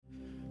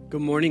Good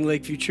morning,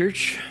 Lakeview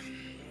Church.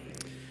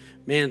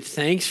 Man,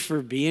 thanks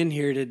for being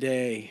here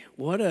today.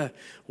 What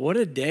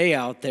a day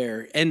out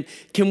there. And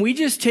can we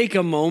just take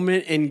a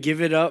moment and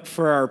give it up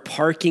for our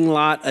parking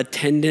lot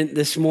attendant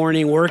this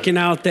morning working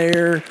out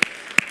there?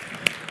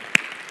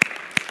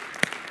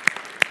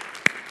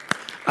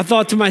 I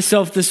thought to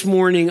myself this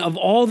morning, of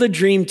all the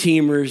dream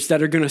teamers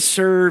that are going to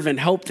serve and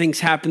help things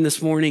happen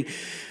this morning,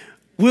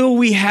 will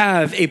we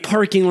have a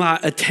parking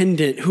lot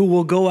attendant who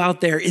will go out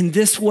there in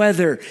this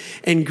weather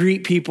and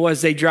greet people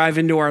as they drive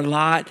into our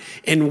lot?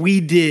 And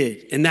we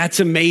did. And that's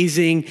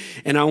amazing.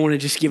 And I want to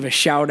just give a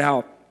shout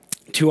out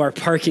to our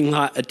parking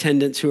lot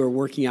attendants who are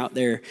working out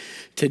there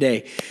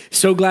today.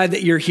 So glad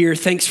that you're here.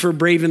 Thanks for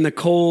braving the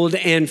cold.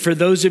 And for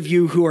those of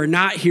you who are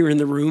not here in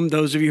the room,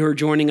 those of you who are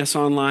joining us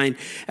online,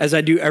 as I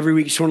do every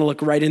week, just want to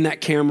look right in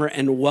that camera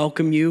and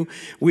welcome you.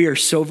 We are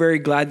so very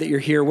glad that you're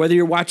here. Whether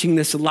you're watching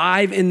this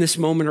live in this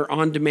moment or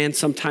on demand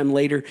sometime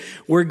later,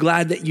 we're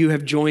glad that you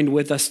have joined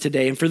with us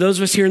today. And for those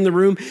of us here in the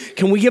room,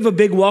 can we give a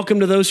big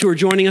welcome to those who are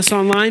joining us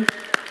online?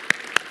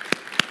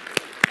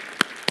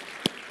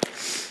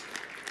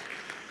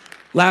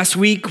 Last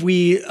week,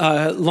 we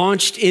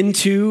launched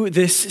into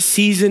this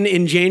season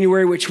in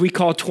January, which we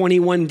call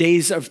 21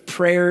 Days of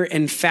Prayer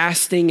and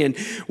Fasting. And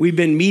we've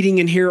been meeting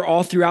in here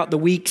all throughout the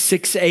week,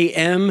 6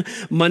 a.m.,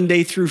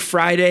 Monday through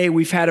Friday.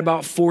 We've had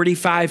about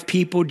 45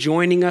 people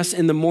joining us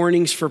in the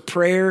mornings for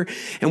prayer.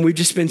 And we've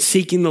just been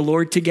seeking the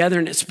Lord together,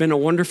 and it's been a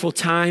wonderful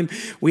time.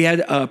 We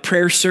had a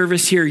prayer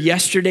service here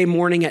yesterday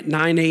morning at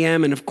 9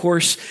 a.m. And of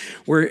course,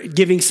 we're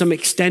giving some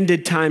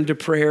extended time to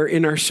prayer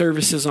in our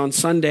services on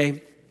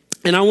Sunday.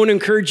 And I want to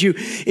encourage you,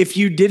 if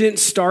you didn't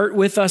start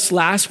with us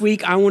last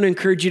week, I want to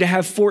encourage you to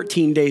have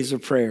 14 days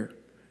of prayer.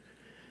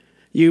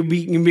 You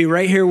can be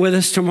right here with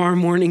us tomorrow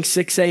morning,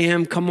 6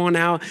 a.m. Come on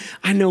out.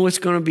 I know it's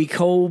going to be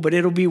cold, but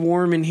it'll be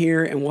warm in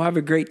here, and we'll have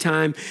a great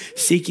time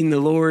seeking the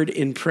Lord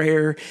in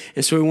prayer.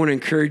 And so we want to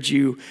encourage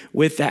you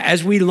with that.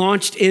 As we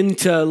launched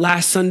into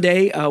last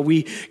Sunday,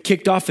 we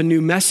kicked off a new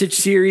message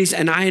series,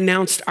 and I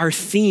announced our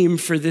theme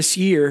for this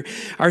year.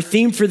 Our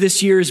theme for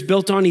this year is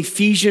built on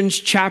Ephesians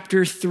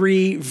chapter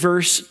 3,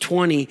 verse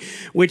 20,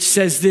 which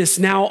says this: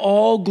 "Now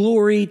all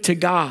glory to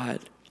God,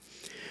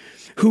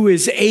 who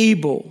is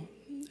able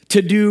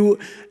to do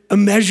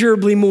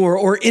immeasurably more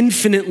or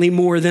infinitely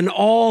more than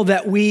all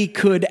that we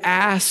could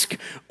ask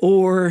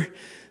or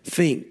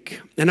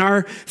think." And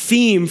our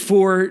theme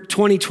for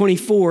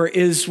 2024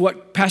 is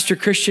what Pastor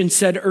Christian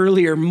said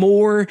earlier: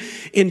 more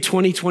in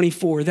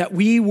 2024, that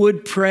we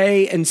would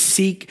pray and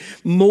seek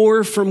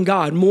more from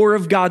God, more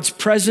of God's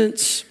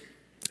presence,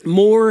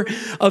 more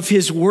of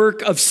his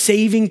work of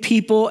saving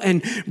people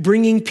and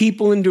bringing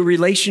people into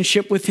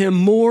relationship with him,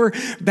 more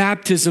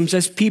baptisms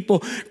as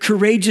people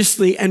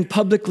courageously and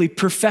publicly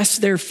profess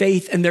their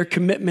faith and their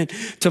commitment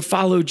to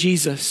follow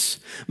Jesus,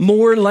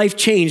 more life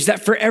change,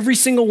 that for every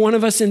single one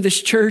of us in this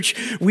church,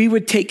 we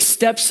would take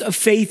steps of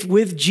faith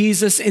with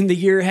Jesus in the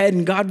year ahead,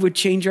 and God would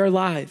change our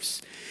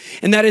lives.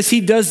 And that as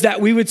he does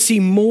that, we would see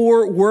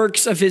more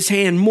works of his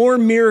hand, more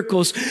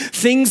miracles,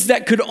 things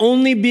that could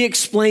only be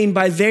explained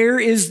by there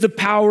is the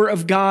power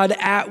of God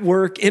at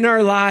work in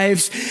our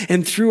lives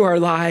and through our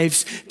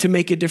lives to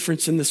make a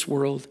difference in this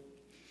world.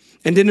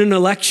 And in an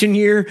election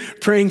year,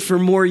 praying for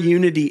more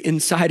unity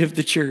inside of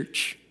the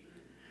church.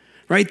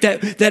 Right?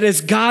 That as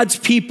God's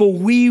people,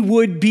 we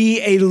would be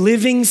a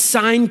living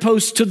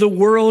signpost to the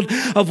world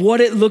of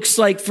what it looks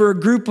like for a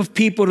group of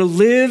people to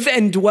live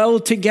and dwell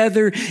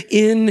together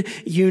in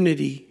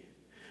unity.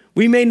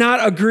 We may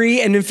not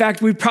agree, and in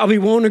fact, we probably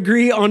won't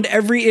agree on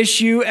every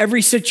issue,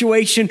 every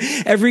situation,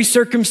 every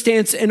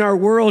circumstance in our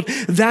world.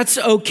 That's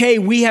okay.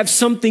 We have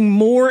something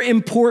more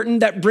important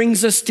that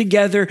brings us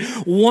together: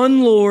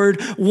 one Lord,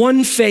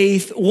 one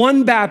faith,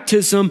 one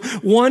baptism,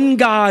 one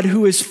God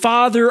who is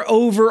Father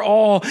over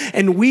all,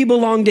 and we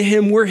belong to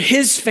him. We're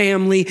his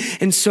family,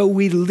 and so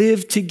we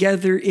live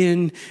together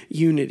in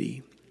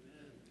unity.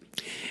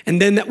 And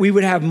then that we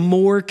would have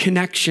more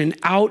connection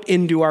out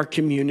into our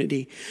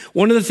community.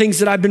 One of the things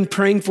that I've been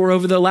praying for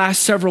over the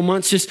last several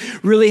months, just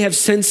really have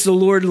sensed the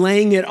Lord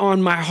laying it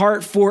on my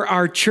heart for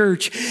our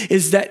church,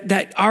 is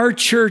that our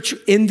church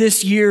in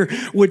this year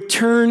would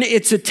turn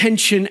its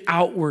attention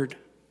outward.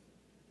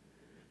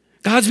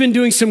 God's been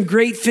doing some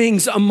great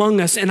things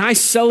among us, and I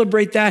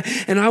celebrate that,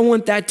 and I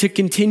want that to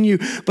continue.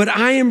 But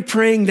I am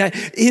praying that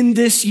in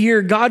this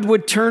year, God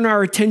would turn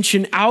our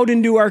attention out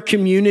into our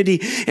community,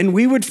 and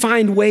we would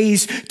find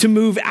ways to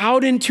move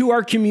out into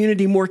our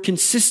community more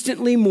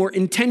consistently, more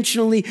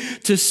intentionally,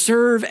 to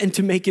serve and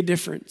to make a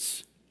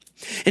difference.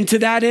 And to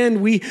that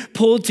end, we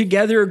pulled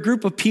together a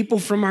group of people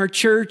from our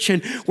church,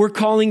 and we're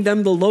calling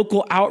them the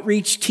local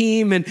outreach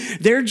team. And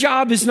their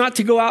job is not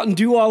to go out and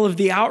do all of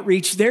the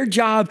outreach. Their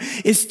job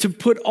is to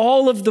put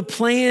all of the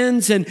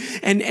plans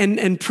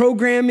and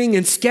programming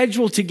and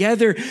schedule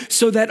together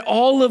so that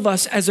all of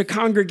us as a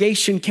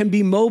congregation can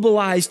be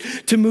mobilized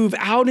to move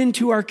out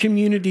into our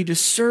community to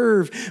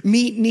serve,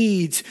 meet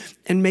needs,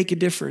 and make a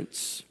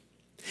difference.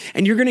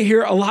 And you're going to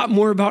hear a lot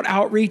more about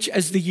outreach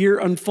as the year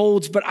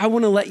unfolds, but I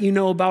want to let you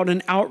know about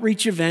an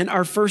outreach event,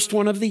 our first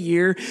one of the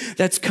year,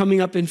 that's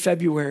coming up in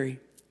February.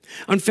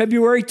 On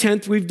February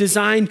 10th, we've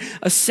designed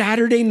a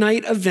Saturday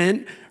night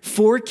event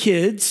for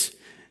kids,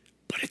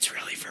 but it's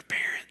really for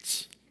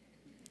parents.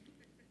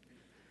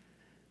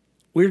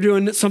 We're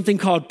doing something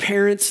called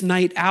Parents'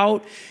 Night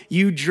Out.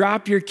 You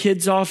drop your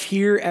kids off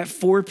here at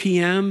 4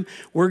 p.m.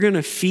 We're going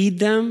to feed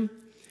them.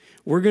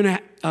 We're going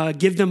to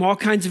give them all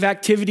kinds of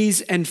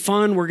activities and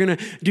fun. We're going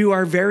to do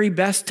our very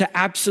best to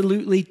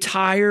absolutely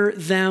tire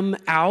them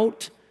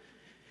out.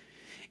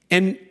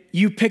 And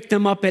you pick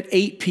them up at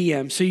 8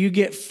 p.m. So you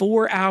get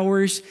 4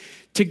 hours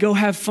to go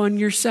have fun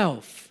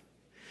yourself.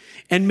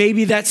 And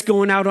maybe that's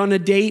going out on a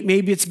date.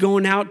 Maybe it's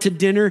going out to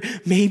dinner.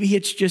 Maybe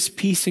it's just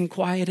peace and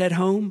quiet at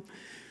home.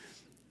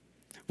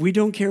 We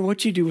don't care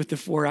what you do with the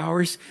 4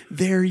 hours.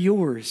 They're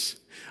yours.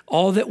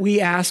 All that we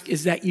ask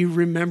is that you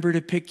remember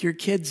to pick your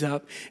kids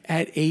up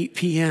at 8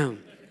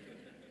 p.m.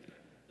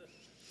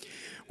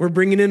 We're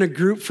bringing in a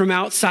group from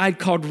outside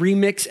called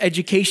Remix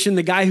Education.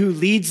 The guy who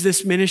leads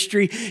this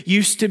ministry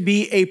used to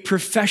be a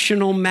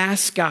professional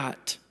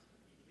mascot.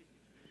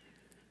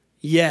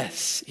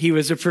 Yes, he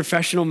was a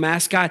professional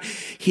mascot.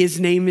 His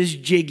name is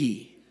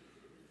Jiggy.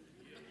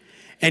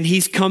 And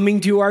he's coming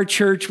to our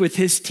church with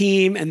his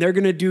team, and they're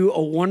going to do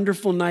a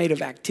wonderful night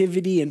of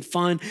activity and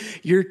fun.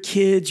 Your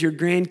kids, your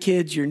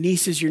grandkids, your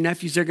nieces, your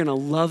nephews, they're going to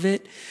love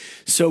it.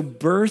 So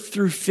birth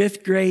through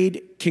 5th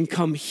grade can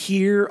come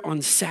here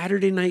on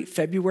Saturday night,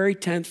 February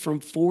 10th from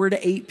 4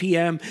 to 8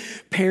 p.m.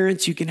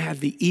 Parents, you can have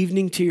the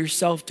evening to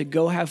yourself to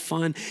go have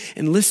fun.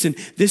 And listen,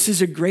 this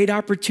is a great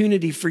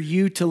opportunity for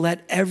you to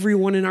let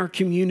everyone in our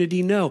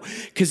community know,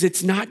 because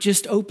it's not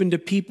just open to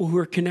people who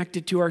are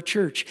connected to our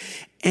church.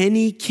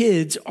 Any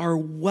kids are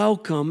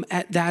welcome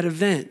at that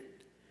event.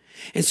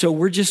 And so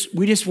we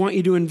just want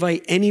you to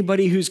invite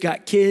anybody who's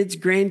got kids,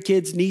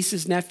 grandkids,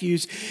 nieces,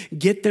 nephews,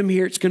 get them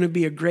here. It's going to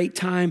be a great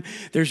time.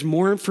 There's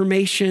more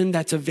information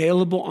that's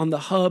available on the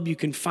hub. You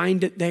can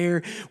find it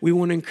there. We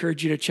want to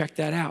encourage you to check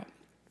that out.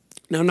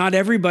 Now, not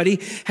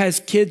everybody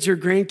has kids or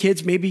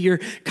grandkids. Maybe you're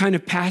kind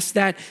of past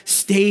that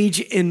stage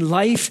in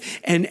life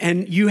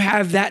and you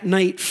have that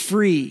night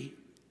free.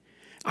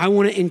 I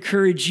want to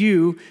encourage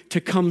you to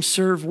come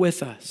serve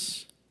with us.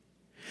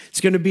 It's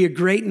going to be a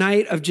great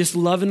night of just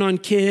loving on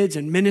kids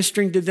and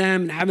ministering to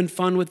them and having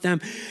fun with them.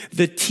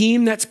 The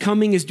team that's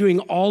coming is doing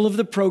all of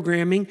the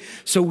programming.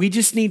 So we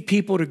just need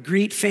people to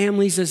greet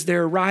families as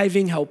they're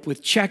arriving, help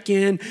with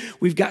check-in.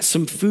 We've got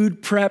some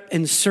food prep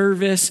and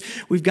service.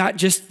 We've got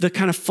just the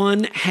kind of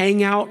fun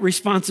hangout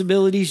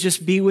responsibilities,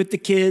 just be with the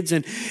kids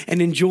and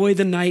enjoy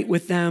the night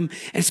with them.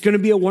 And it's going to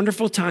be a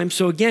wonderful time.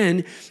 So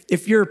again,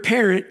 if you're a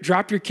parent,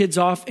 drop your kids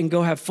off and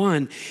go have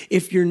fun.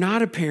 If you're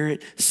not a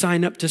parent,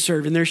 sign up to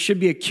serve. And there should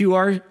be a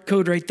QR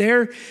code right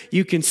there.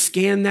 You can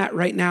scan that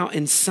right now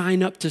and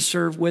sign up to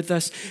serve with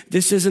us.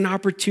 This is an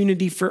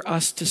opportunity for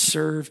us to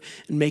serve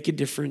and make a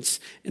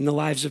difference in the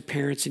lives of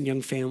parents and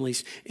young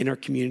families in our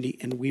community,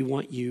 and we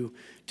want you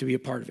to be a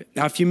part of it.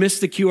 Now, if you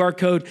missed the QR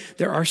code,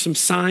 there are some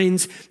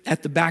signs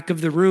at the back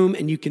of the room,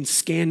 and you can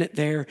scan it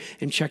there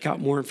and check out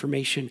more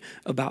information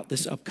about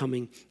this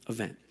upcoming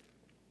event.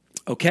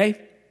 Okay?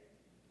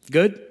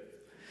 Good?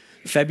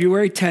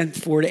 February 10th,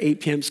 4 to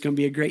 8 p.m. It's going to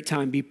be a great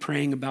time. Be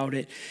praying about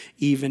it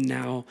even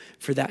now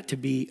for that to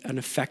be an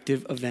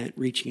effective event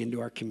reaching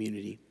into our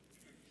community.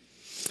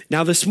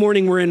 Now, this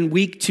morning, we're in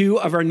week 2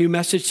 of our new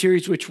message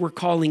series, which we're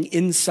calling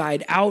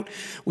Inside Out.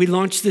 We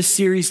launched this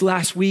series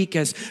last week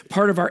as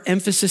part of our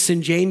emphasis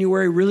in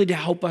January, really to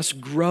help us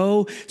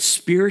grow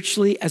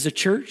spiritually as a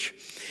church.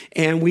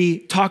 And we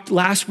talked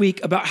last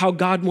week about how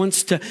God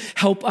wants to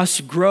help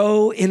us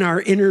grow in our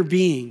inner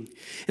being.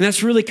 And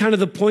that's really kind of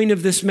the point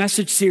of this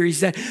message series,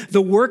 that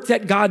the work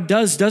that God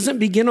does doesn't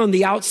begin on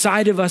the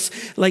outside of us,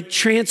 like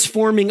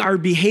transforming our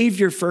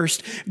behavior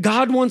first.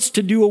 God wants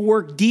to do a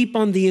work deep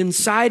on the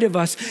inside of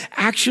us,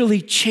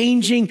 actually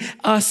changing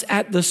us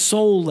at the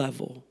soul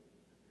level.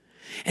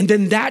 And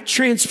then that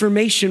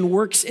transformation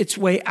works its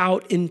way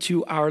out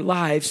into our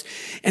lives.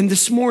 And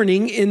this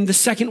morning, in the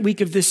second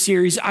week of this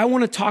series, I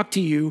want to talk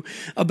to you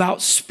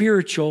about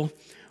spiritual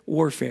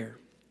warfare.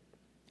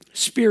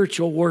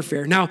 Spiritual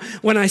warfare. Now,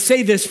 when I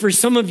say this, for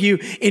some of you,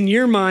 in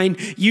your mind,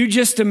 you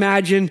just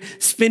imagine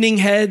spinning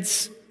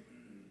heads.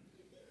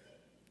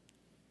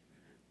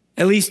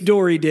 At least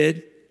Dory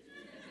did.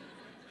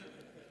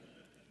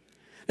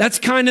 That's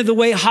kind of the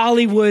way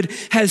Hollywood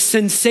has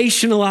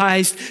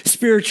sensationalized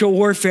spiritual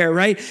warfare,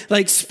 right?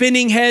 Like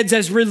spinning heads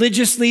as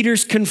religious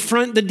leaders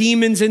confront the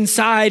demons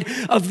inside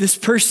of this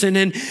person.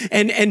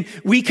 And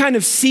we kind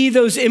of see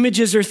those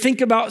images or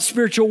think about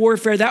spiritual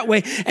warfare that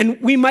way.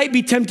 And we might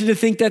be tempted to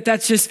think that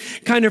that's just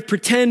kind of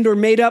pretend or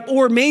made up,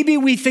 or maybe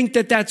we think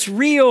that that's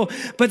real,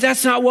 but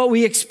that's not what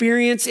we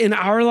experience in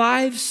our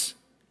lives.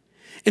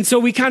 And so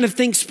we kind of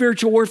think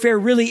spiritual warfare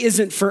really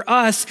isn't for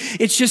us.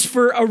 It's just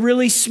for a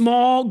really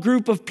small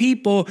group of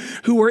people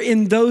who are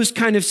in those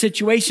kind of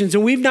situations.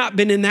 And we've not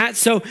been in that,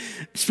 so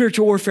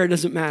spiritual warfare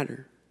doesn't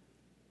matter.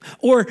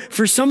 Or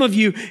for some of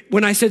you,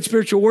 when I said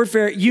spiritual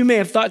warfare, you may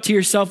have thought to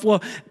yourself,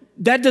 well,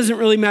 that doesn't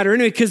really matter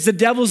anyway because the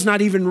devil's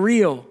not even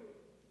real.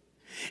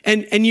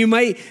 And you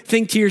might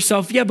think to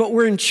yourself, yeah, but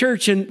we're in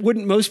church and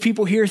wouldn't most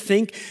people here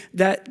think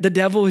that the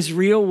devil is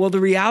real? Well,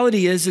 the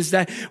reality is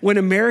that when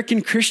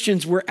American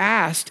Christians were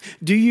asked,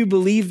 do you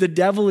believe the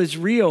devil is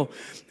real?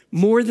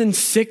 More than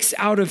 6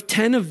 out of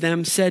 10 of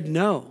them said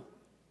no.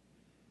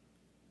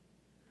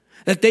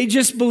 That they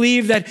just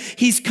believe that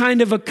he's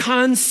kind of a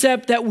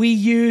concept that we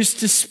use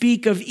to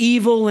speak of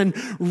evil and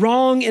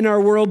wrong in our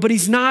world, but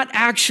he's not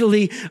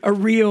actually a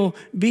real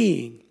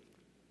being.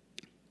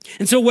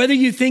 And so whether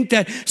you think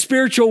that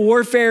spiritual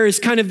warfare is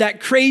kind of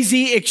that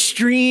crazy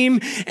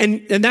extreme,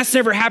 and that's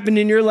never happened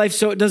in your life,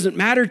 so it doesn't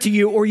matter to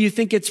you, or you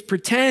think it's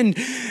pretend,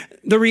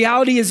 the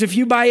reality is if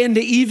you buy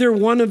into either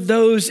one of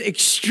those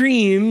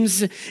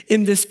extremes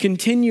in this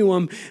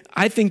continuum,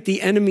 I think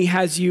the enemy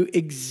has you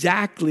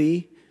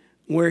exactly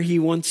where he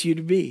wants you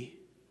to be.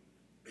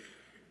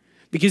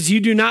 Because you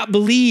do not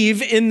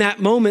believe in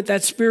that moment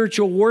that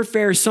spiritual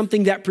warfare is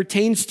something that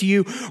pertains to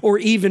you or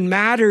even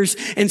matters.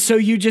 And so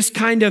you're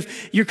kind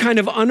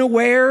of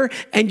unaware,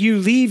 and you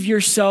leave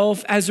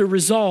yourself as a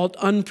result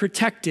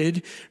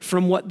unprotected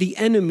from what the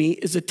enemy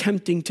is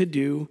attempting to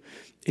do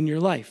in your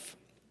life.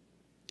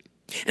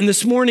 And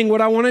this morning, what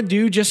I want to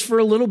do just for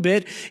a little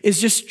bit is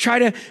just try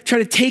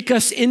to take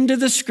us into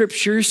the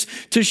scriptures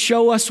to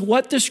show us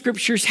what the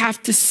scriptures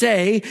have to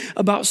say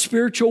about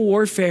spiritual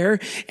warfare.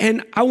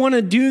 And I want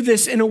to do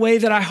this in a way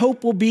that I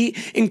hope will be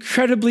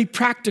incredibly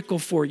practical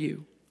for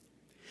you.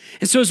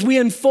 And so as we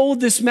unfold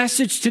this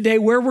message today,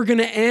 where we're going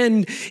to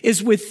end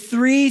is with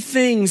 3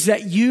 things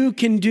that you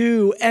can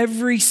do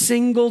every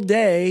single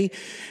day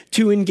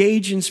to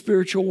engage in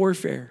spiritual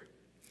warfare.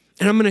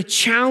 And I'm going to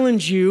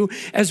challenge you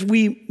as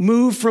we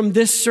move from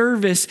this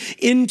service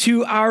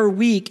into our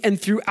week and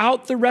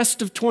throughout the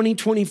rest of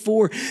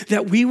 2024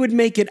 that we would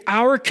make it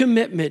our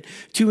commitment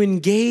to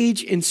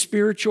engage in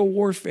spiritual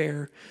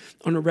warfare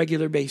on a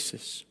regular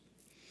basis.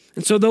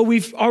 And so though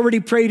we've already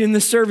prayed in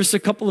this service a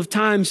couple of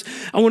times,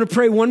 I want to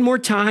pray one more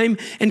time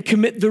and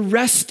commit the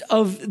rest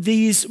of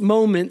these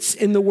moments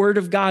in the Word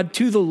of God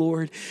to the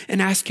Lord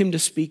and ask him to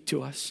speak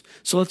to us.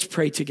 So let's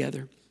pray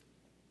together.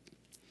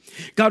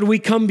 God, we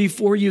come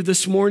before you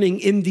this morning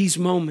in these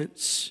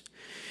moments.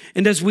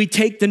 And as we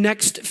take the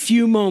next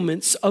few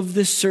moments of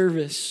this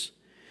service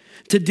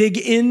to dig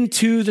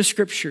into the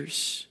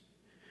scriptures,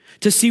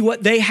 to see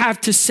what they have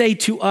to say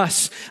to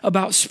us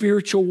about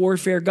spiritual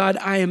warfare, God,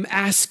 I am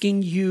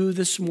asking you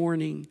this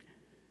morning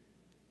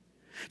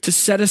to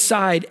set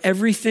aside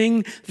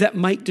everything that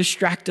might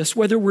distract us,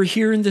 whether we're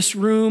here in this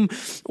room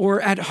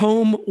or at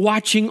home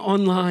watching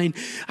online.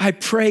 I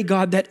pray,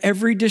 God, that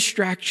every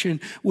distraction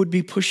would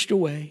be pushed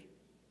away,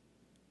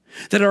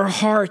 that our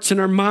hearts and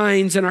our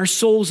minds and our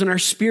souls and our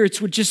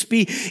spirits would just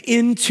be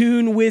in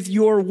tune with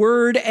your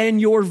word and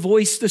your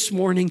voice this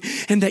morning,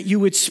 and that you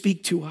would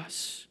speak to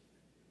us.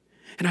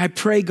 And I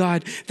pray,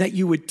 God, that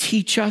you would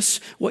teach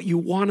us what you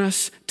want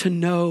us to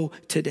know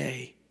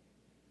today,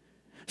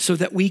 so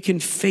that we can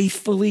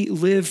faithfully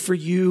live for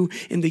you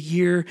in the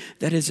year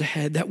that is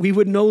ahead, that we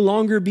would no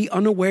longer be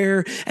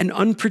unaware and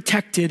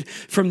unprotected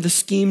from the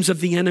schemes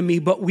of the enemy,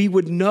 but we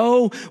would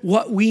know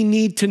what we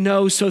need to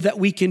know so that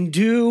we can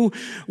do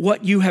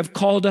what you have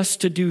called us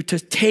to do, to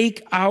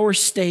take our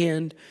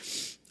stand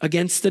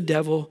against the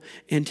devil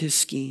and his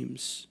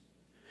schemes.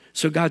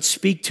 So God,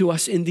 speak to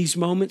us in these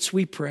moments,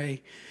 we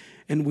pray,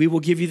 and we will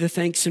give you the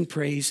thanks and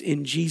praise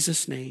in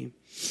Jesus' name.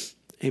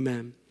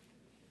 Amen.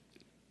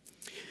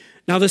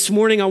 Now this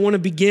morning, I want to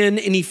begin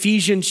in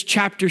Ephesians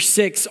chapter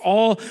 6.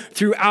 All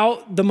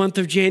throughout the month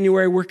of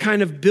January, we're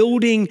kind of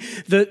building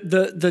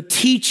the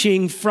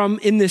teaching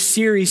in this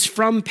series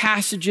from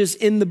passages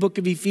in the book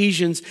of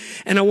Ephesians.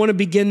 And I want to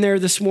begin there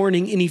this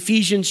morning in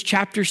Ephesians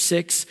chapter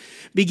 6,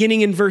 beginning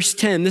in verse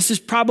 10. This is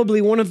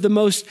probably one of the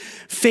most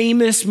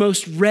famous,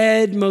 most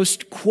read,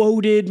 most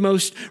quoted,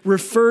 most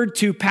referred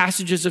to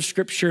passages of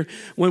scripture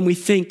when we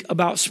think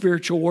about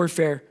spiritual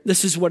warfare.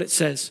 This is what it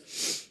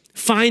says.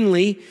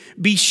 Finally,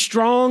 be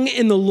strong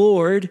in the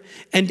Lord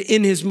and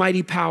in his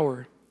mighty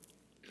power.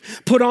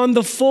 Put on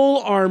the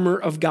full armor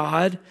of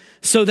God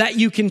so that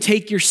you can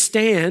take your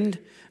stand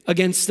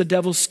against the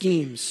devil's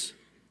schemes.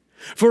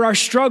 For our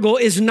struggle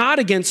is not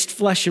against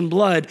flesh and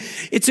blood.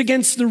 It's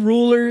against the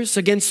rulers,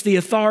 against the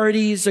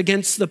authorities,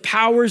 against the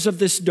powers of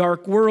this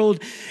dark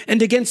world,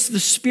 and against the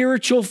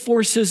spiritual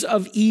forces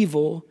of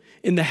evil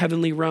in the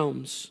heavenly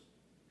realms.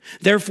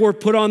 Therefore,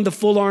 put on the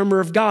full armor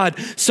of God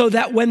so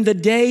that when the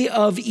day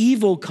of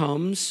evil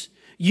comes,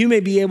 you may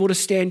be able to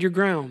stand your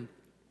ground.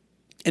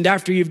 And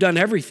after you've done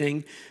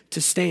everything, to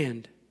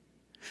stand.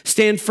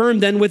 Stand firm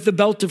then with the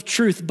belt of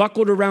truth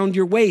buckled around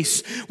your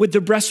waist, with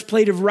the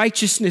breastplate of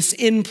righteousness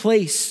in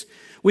place,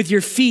 with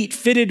your feet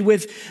fitted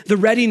with the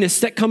readiness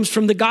that comes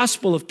from the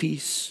gospel of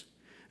peace.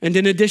 And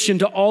in addition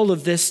to all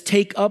of this,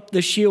 take up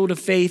the shield of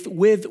faith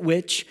with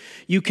which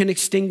you can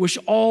extinguish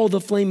all the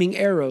flaming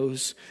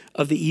arrows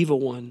of the evil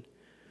one.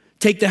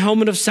 Take the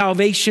helmet of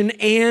salvation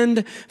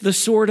and the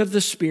sword of the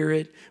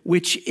Spirit,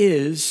 which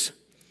is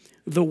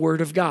the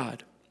Word of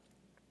God.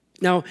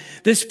 Now,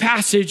 this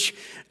passage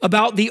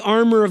about the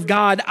armor of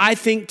God, I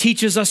think,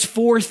 teaches us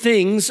 4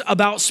 things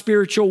about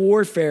spiritual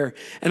warfare.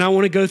 And I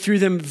want to go through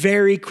them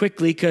very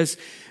quickly because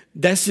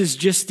this is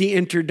just the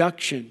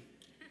introduction.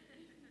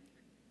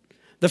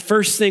 The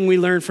first thing we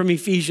learn from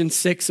Ephesians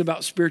 6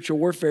 about spiritual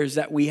warfare is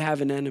that we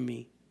have an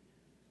enemy.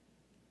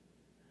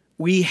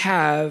 We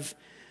have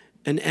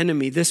an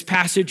enemy. This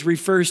passage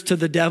refers to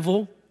the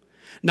devil,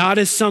 not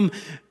as some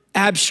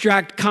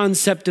abstract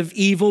concept of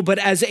evil, but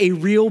as a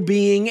real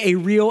being, a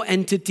real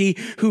entity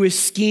who is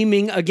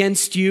scheming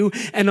against you.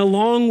 And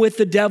along with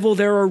the devil,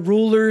 there are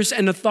rulers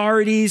and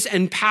authorities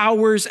and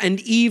powers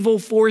and evil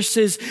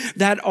forces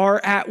that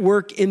are at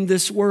work in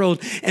this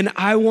world. And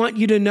I want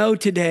you to know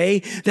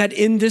today that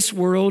in this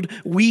world,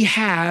 we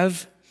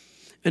have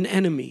an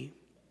enemy.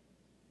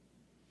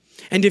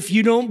 And if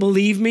you don't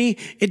believe me,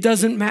 it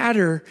doesn't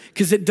matter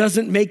because it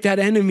doesn't make that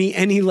enemy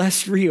any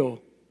less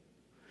real.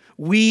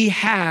 We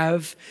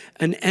have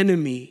an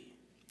enemy.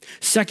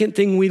 Second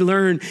thing we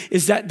learn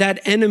is that that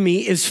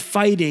enemy is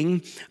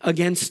fighting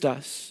against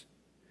us.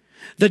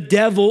 The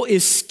devil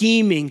is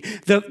scheming.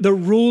 The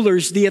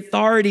rulers, the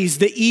authorities,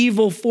 the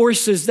evil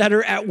forces that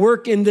are at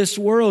work in this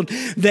world,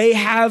 they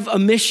have a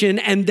mission,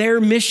 and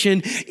their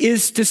mission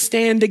is to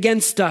stand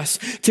against us,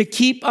 to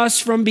keep us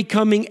from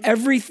becoming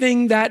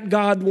everything that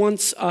God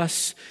wants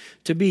us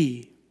to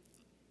be.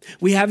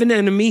 We have an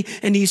enemy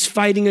and he's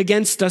fighting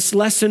against us.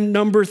 Lesson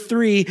number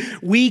 3,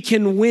 we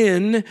can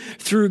win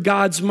through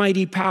God's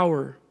mighty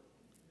power.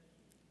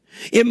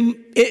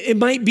 It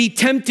might be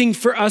tempting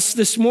for us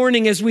this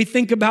morning as we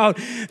think about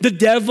the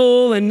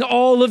devil and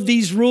all of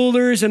these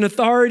rulers and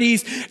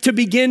authorities to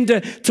begin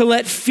to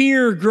let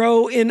fear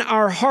grow in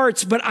our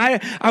hearts. But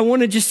I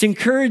want to just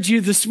encourage you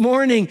this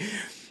morning,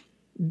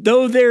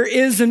 though there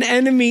is an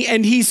enemy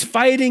and he's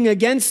fighting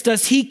against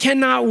us, he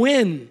cannot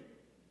win.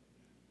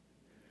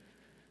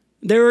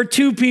 There are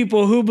 2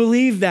 people who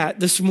believe that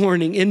this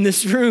morning in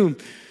this room.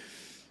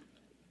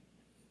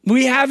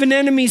 We have an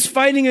enemy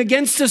fighting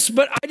against us,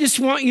 but I just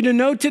want you to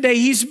know today,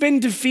 he's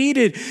been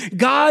defeated.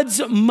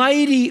 God's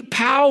mighty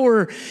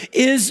power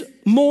is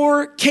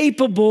more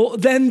capable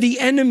than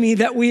the enemy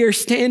that we are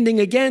standing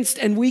against,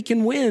 and we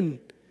can win.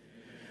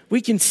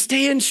 We can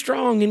stand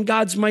strong in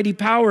God's mighty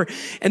power.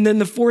 And then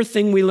the 4th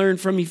thing we learn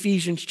from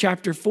Ephesians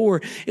chapter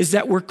 4 is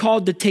that we're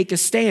called to take a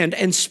stand,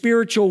 and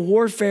spiritual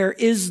warfare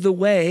is the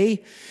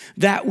way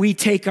that we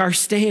take our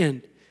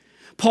stand.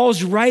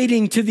 Paul's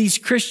writing to these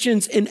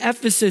Christians in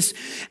Ephesus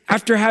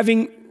after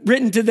having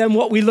written to them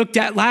what we looked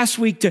at last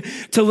week,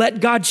 to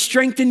let God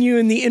strengthen you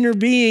in the inner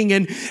being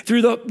and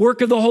through the work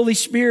of the Holy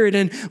Spirit,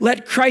 and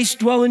let Christ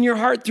dwell in your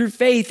heart through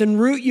faith and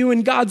root you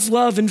in God's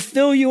love and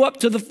fill you up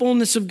to the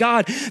fullness of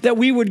God, that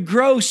we would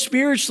grow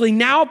spiritually.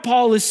 Now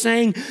Paul is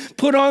saying,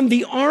 put on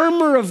the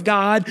armor of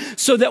God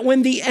so that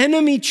when the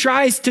enemy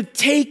tries to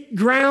take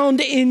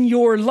ground in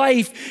your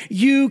life,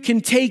 you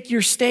can take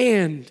your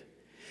stand.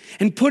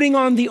 And putting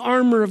on the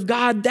armor of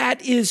God,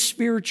 that is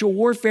spiritual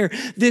warfare.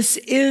 This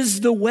is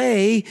the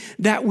way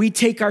that we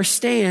take our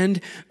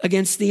stand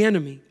against the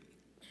enemy.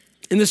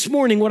 And this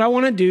morning, what I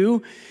want to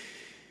do,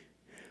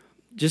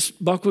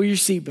 just buckle your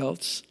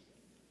seatbelts.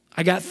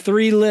 I got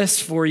 3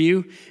 lists for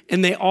you,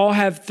 and they all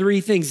have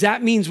 3 things.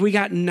 That means we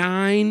got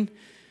 9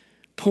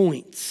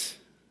 points.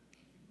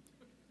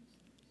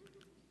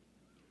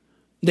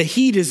 The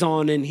heat is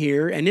on in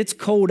here and it's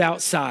cold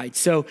outside.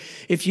 So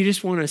if you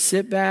just want to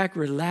sit back,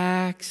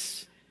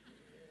 relax.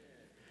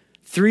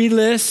 3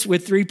 lists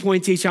with 3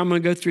 points each. I'm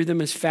going to go through them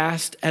as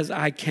fast as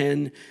I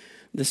can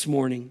this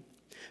morning.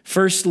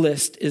 First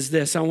list is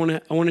this. I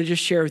want to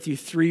just share with you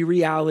 3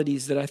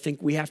 realities that I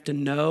think we have to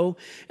know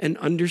and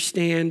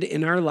understand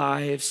in our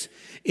lives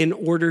in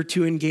order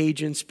to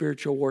engage in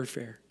spiritual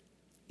warfare.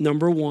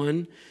 Number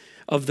 1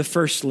 of the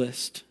first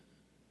list.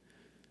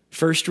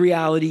 First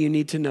reality you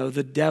need to know,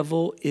 the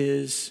devil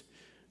is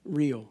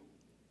real.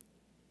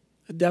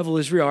 The devil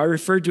is real. I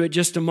referred to it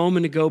just a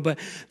moment ago, but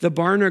the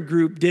Barna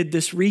Group did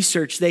this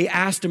research. They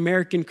asked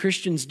American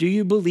Christians, do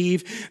you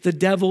believe the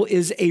devil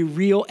is a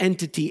real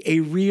entity,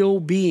 a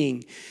real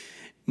being?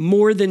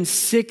 More than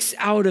 6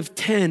 out of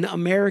 10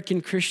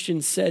 American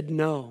Christians said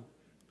no.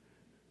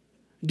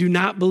 Do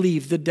not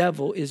believe the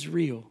devil is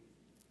real.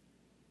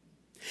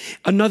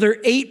 Another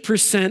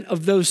 8%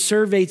 of those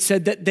surveyed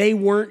said that they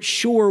weren't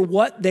sure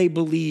what they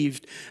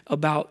believed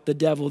about the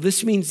devil.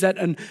 This means that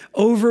an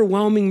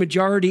overwhelming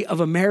majority of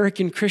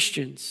American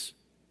Christians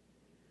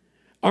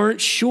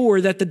aren't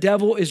sure that the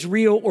devil is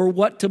real or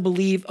what to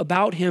believe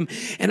about him.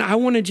 And I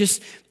want to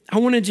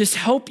just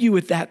help you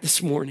with that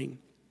this morning.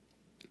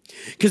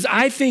 Because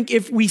I think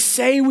if we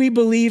say we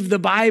believe the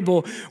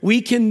Bible,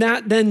 we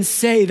cannot then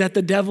say that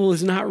the devil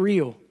is not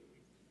real.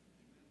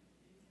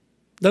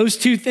 Those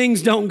 2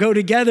 things don't go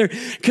together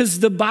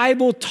because the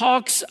Bible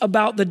talks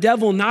about the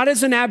devil not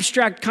as an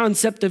abstract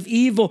concept of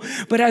evil,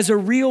 but as a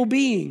real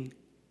being.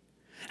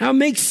 Now it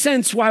makes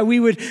sense why we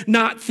would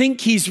not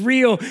think he's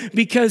real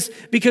because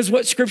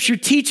what Scripture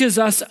teaches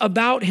us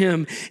about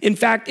him. In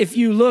fact, if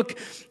you look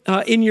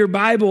in your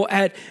Bible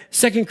at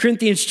 2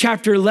 Corinthians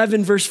chapter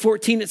 11, verse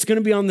 14, it's going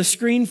to be on the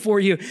screen for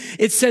you.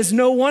 It says,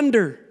 "No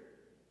wonder,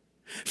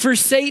 for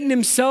Satan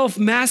himself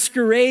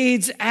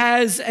masquerades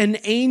as an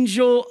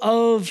angel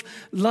of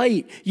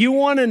light." You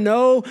want to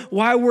know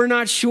why we're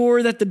not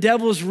sure that the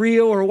devil's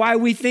real or why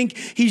we think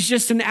he's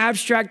just an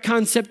abstract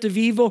concept of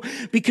evil?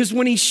 Because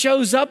when he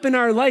shows up in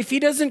our life, he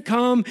doesn't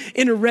come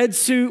in a red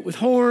suit with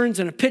horns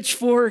and a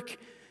pitchfork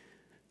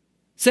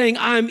saying,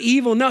 "I'm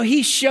evil." No,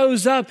 he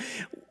shows up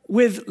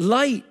with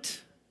light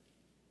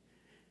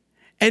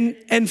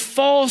and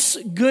false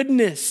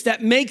goodness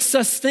that makes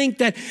us think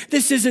that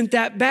this isn't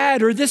that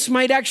bad, or this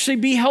might actually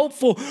be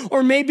helpful,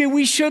 or maybe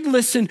we should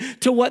listen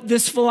to what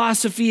this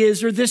philosophy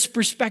is or this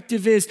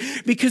perspective is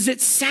because it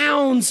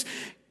sounds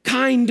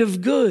kind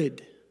of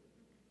good.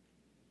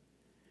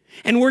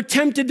 And we're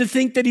tempted to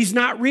think that he's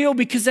not real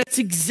because that's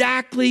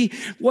exactly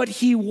what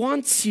he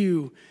wants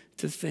you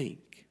to think.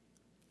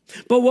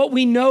 But what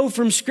we know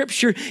from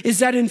Scripture is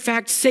that, in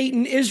fact,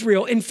 Satan is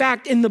real. In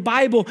fact, in the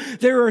Bible,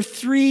 there are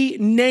 3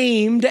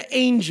 named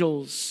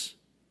angels.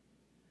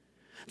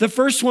 The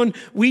first one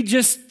we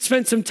just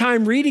spent some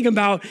time reading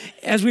about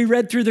as we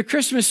read through the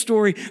Christmas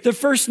story. The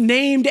first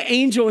named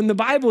angel in the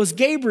Bible is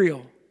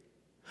Gabriel,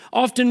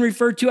 often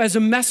referred to as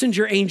a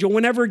messenger angel.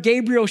 Whenever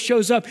Gabriel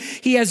shows up,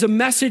 he has a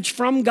message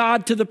from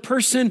God to the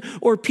person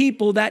or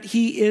people that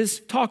he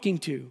is talking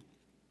to.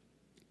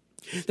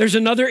 There's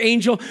another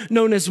angel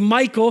known as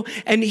Michael,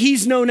 and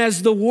he's known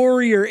as the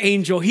warrior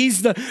angel.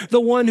 He's the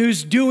one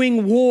who's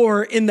doing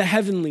war in the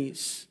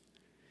heavenlies.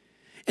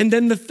 And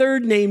then the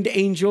third named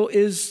angel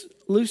is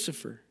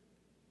Lucifer.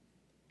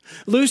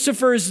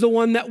 Lucifer is the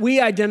one that we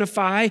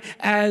identify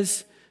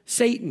as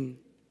Satan.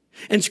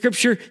 And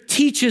Scripture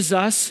teaches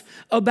us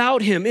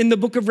about him. In the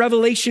book of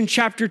Revelation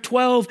chapter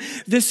 12,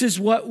 this is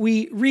what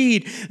we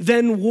read.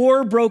 "Then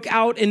war broke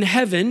out in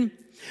heaven.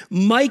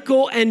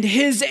 Michael and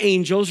his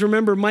angels,"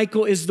 remember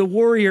Michael is the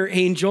warrior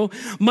angel,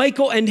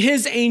 "Michael and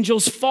his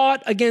angels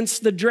fought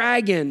against the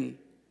dragon."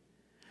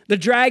 The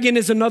dragon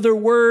is another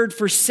word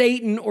for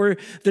Satan or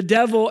the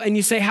devil. And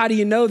you say, how do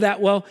you know that?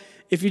 Well,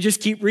 if you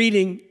just keep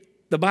reading,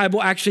 the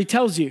Bible actually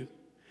tells you.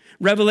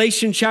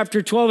 Revelation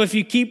chapter 12, if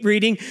you keep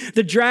reading,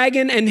 "The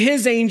dragon and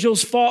his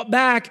angels fought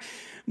back,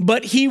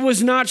 but he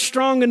was not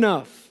strong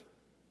enough."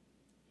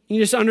 You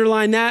just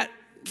underline that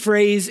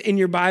phrase in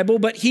your Bible,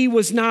 but he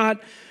was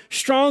not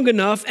strong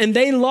enough, and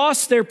they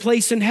lost their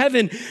place in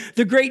heaven.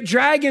 The great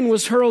dragon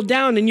was hurled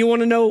down. And you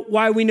want to know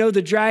why we know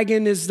the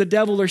dragon is the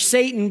devil or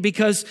Satan?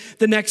 Because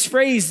the next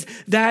phrase,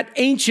 "that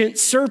ancient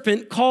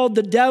serpent called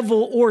the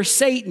devil or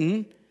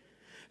Satan,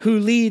 who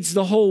leads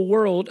the whole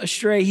world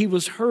astray, he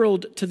was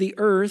hurled to the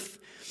earth,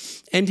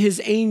 and his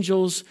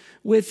angels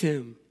with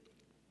him."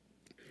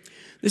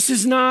 This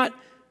is not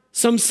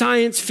some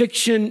science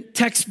fiction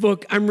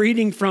textbook I'm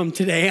reading from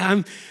today.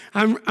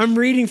 I'm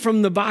reading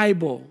from the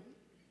Bible.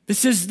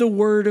 This is the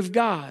Word of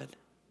God.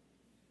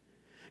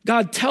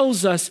 God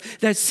tells us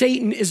that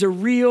Satan is a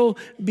real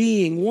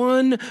being,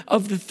 one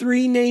of the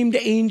 3 named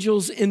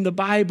angels in the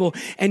Bible.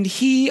 And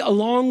he,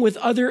 along with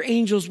other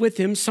angels with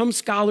him, some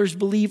scholars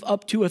believe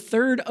up to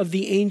 1/3 of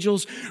the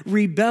angels,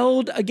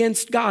 rebelled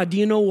against God. Do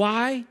you know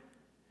why?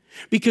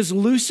 Because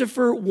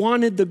Lucifer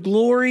wanted the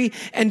glory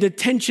and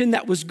attention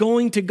that was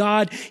going to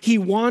God. He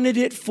wanted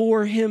it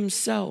for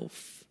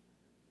himself.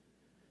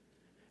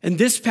 And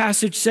this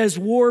passage says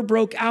war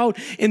broke out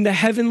in the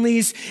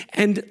heavenlies,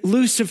 and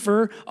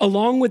Lucifer,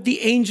 along with the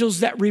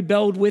angels that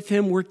rebelled with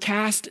him, were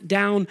cast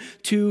down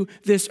to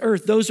this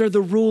earth. Those are the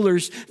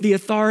rulers, the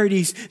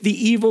authorities,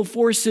 the evil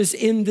forces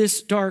in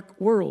this dark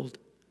world.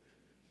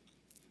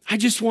 I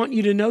just want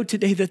you to know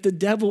today that the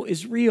devil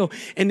is real.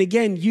 And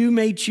again, you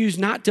may choose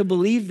not to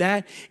believe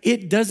that.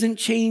 It doesn't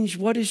change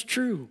what is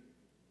true.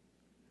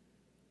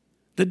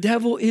 The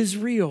devil is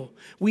real.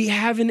 We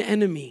have an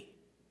enemy.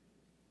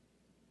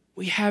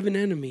 We have an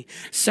enemy.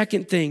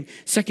 Second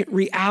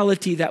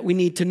reality that we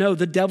need to know,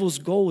 the devil's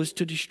goal is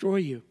to destroy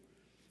you.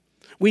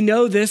 We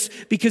know this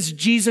because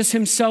Jesus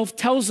himself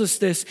tells us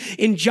this.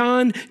 In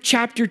John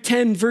chapter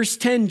 10, verse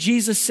 10,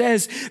 Jesus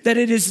says that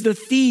it is the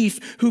thief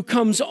who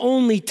comes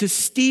only to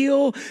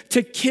steal,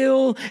 to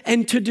kill,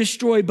 and to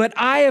destroy. But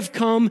I have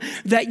come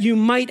that you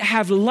might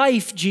have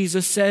life,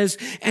 Jesus says,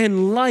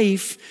 and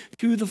life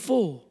to the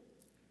full.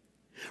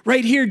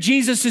 Right here,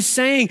 Jesus is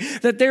saying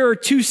that there are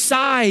 2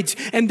 sides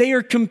and they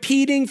are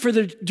competing for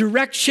the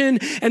direction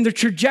and the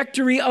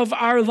trajectory of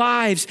our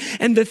lives.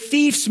 And the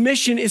thief's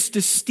mission is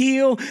to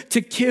steal,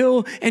 to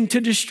kill, and to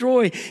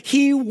destroy.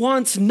 He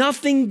wants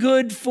nothing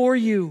good for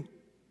you.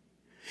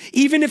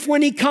 Even if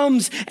when he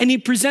comes and he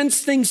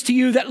presents things to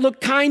you that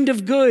look kind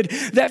of good,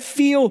 that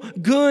feel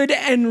good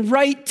and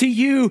right to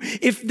you,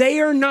 if they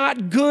are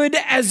not good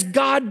as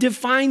God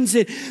defines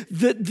it,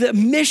 the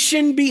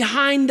mission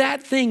behind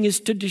that thing is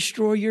to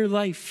destroy your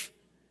life,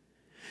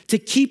 to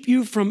keep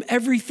you from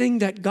everything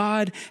that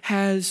God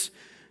has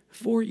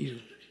for you.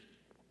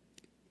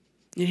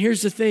 And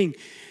here's the thing.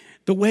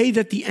 The way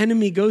that the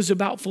enemy goes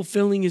about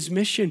fulfilling his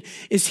mission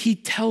is he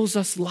tells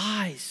us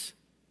lies.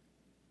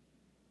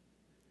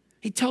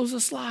 He tells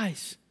us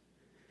lies.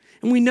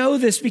 And we know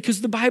this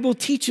because the Bible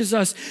teaches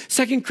us.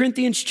 2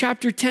 Corinthians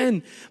chapter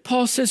 10,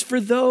 Paul says, "For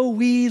though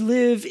we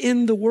live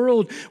in the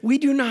world, we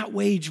do not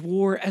wage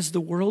war as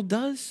the world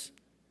does."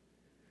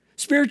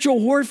 Spiritual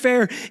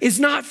warfare is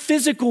not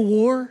physical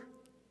war.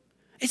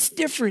 It's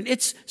different.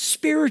 It's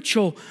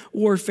spiritual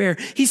warfare.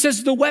 He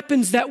says the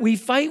weapons that we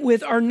fight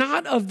with are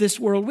not of this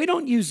world. We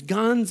don't use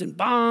guns and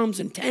bombs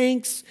and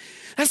tanks.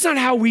 That's not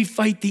how we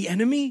fight the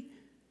enemy.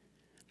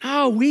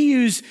 No, we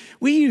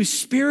use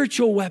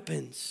spiritual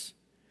weapons.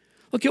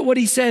 Look at what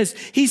he says.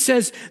 He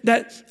says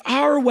that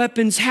our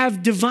weapons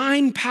have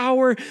divine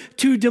power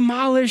to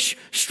demolish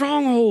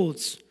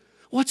strongholds.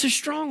 What's a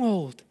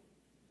stronghold?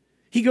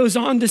 He goes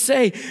on to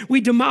say,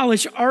 we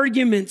demolish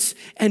arguments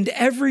and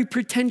every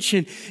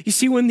pretension. You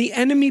see, when the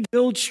enemy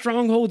builds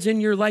strongholds in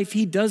your life,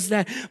 he does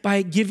that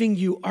by giving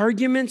you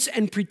arguments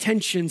and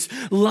pretensions,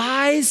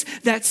 lies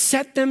that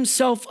set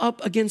themselves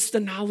up against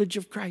the knowledge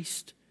of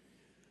Christ.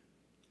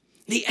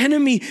 The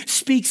enemy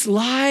speaks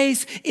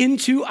lies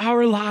into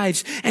our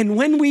lives. And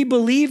when we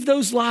believe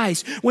those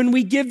lies, when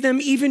we give them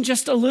even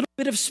just a little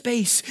bit of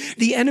space,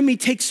 the enemy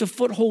takes a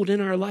foothold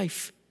in our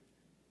life.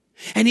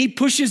 And he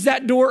pushes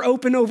that door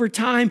open over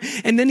time,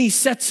 and then he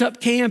sets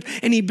up camp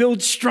and he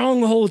builds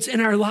strongholds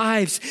in our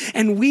lives.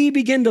 And we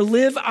begin to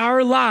live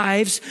our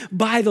lives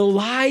by the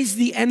lies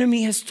the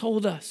enemy has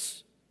told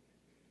us.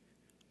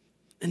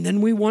 And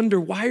then we wonder,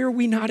 why are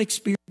we not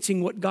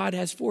experiencing what God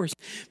has for us?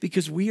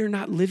 Because we are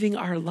not living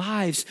our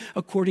lives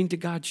according to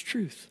God's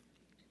truth.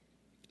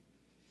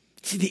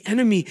 See, the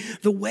enemy,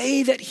 the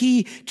way that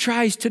he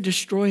tries to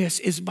destroy us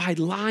is by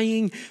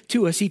lying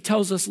to us. He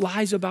tells us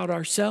lies about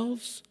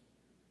ourselves.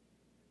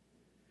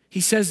 He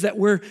says that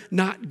we're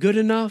not good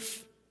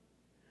enough,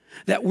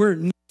 that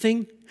we're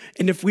nothing.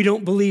 And if we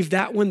don't believe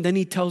that one, then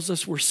he tells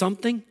us we're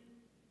something.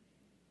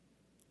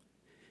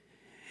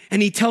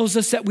 And he tells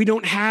us that we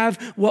don't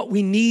have what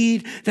we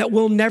need, that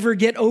we'll never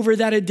get over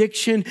that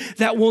addiction,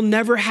 that we'll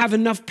never have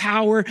enough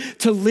power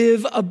to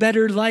live a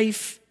better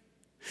life,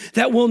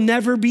 that we'll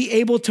never be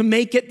able to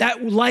make it,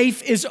 that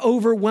life is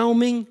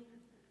overwhelming.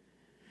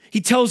 He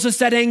tells us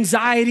that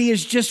anxiety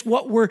is just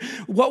what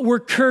we're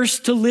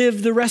cursed to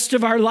live the rest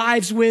of our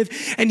lives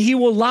with. And he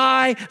will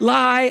lie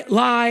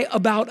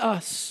about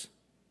us.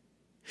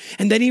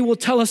 And then he will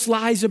tell us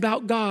lies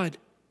about God.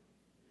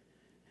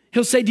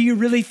 He'll say, do you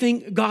really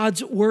think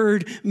God's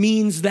word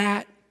means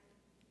that?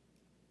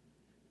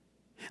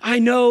 I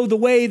know the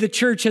way the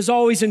church has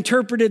always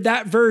interpreted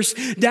that verse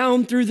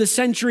down through the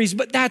centuries,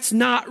 but that's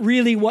not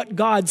really what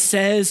God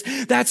says.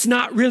 That's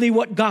not really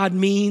what God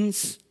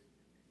means.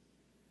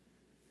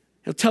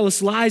 He'll tell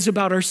us lies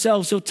about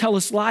ourselves. He'll tell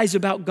us lies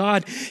about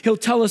God. He'll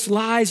tell us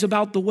lies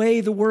about the way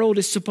the world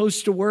is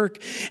supposed to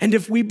work. And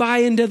if we buy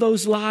into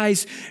those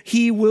lies,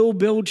 he will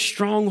build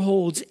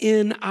strongholds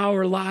in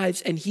our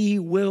lives, and he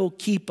will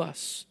keep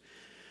us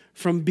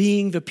from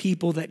being the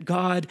people that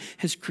God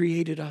has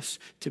created us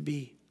to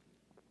be.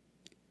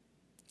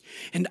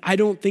 And I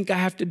don't think I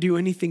have to do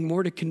anything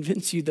more to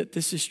convince you that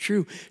this is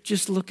true.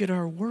 Just look at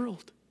our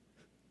world.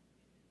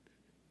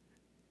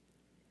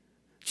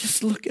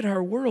 Just look at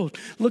our world.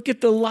 Look at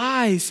the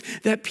lies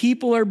that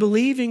people are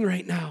believing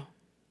right now.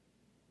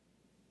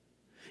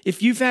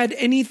 If you've had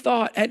any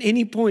thought at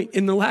any point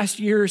in the last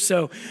year or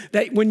so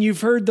that when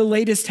you've heard the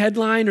latest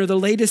headline or the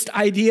latest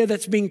idea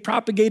that's being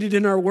propagated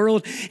in our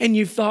world and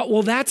you've thought,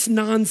 well, that's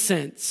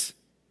nonsense.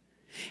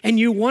 And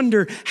you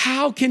wonder,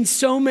 how can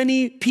so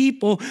many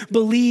people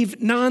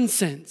believe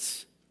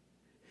nonsense?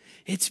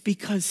 It's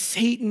because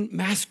Satan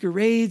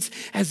masquerades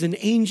as an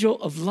angel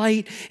of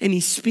light and he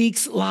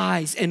speaks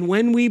lies. And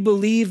when we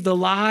believe the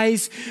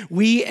lies,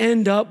 we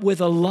end up with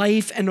a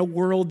life and a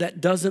world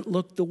that doesn't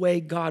look the way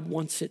God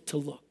wants it to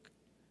look.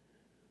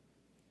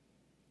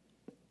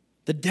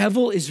 The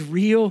devil is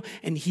real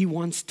and he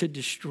wants to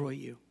destroy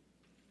you.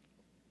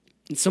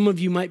 And some of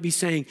you might be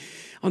saying,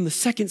 on the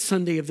second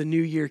Sunday of the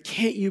new year,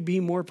 can't you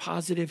be more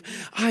positive?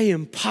 I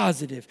am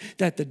positive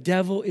that the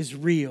devil is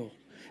real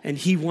and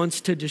he wants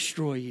to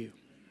destroy you.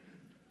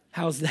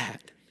 How's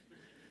that?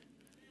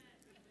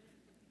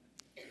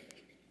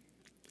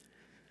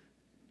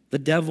 The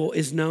devil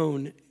is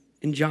known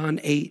in John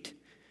 8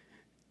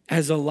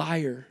 as a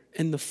liar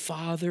and the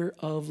father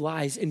of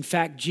lies. In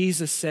fact,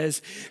 Jesus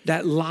says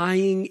that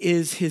lying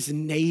is his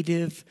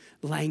native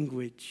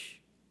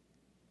language.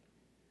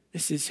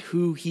 This is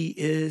who he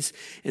is,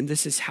 and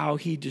this is how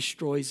he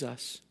destroys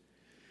us.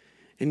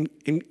 And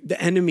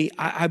the enemy,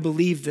 I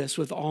believe this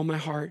with all my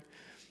heart,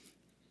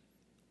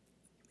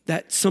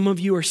 that some of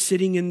you are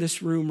sitting in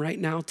this room right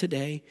now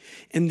today,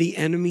 and the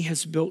enemy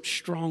has built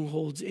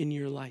strongholds in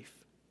your life.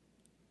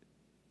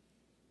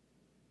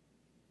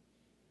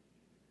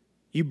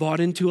 You bought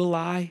into a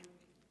lie.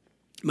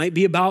 It might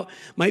be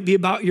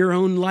about your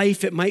own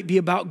life. It might be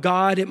about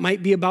God. It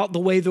might be about the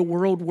way the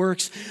world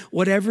works.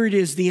 Whatever it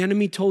is, the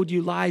enemy told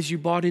you lies. You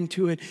bought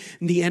into it,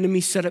 and the enemy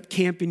set up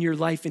camp in your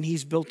life, and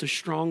he's built a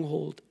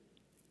stronghold.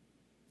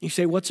 You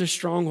say, what's a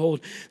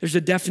stronghold? There's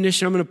a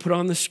definition I'm going to put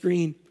on the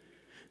screen.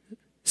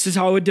 This is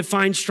how I would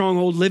define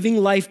stronghold: living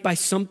life by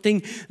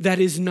something that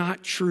is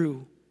not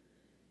true.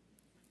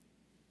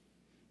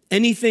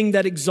 Anything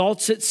that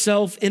exalts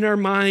itself in our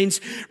minds,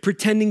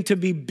 pretending to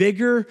be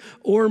bigger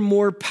or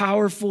more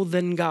powerful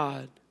than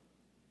God.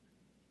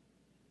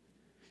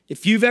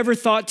 If you've ever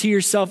thought to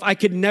yourself, I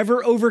could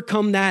never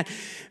overcome that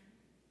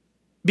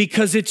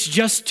because it's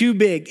just too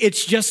big,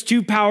 it's just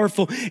too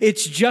powerful,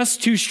 it's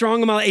just too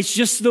strong, it's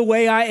just the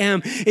way I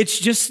am, it's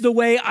just the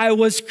way I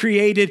was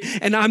created,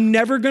 and I'm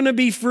never gonna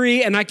be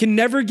free, and I can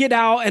never get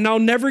out, and I'll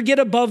never get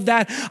above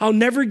that, I'll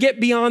never get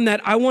beyond that.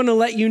 I wanna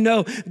let you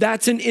know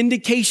that's an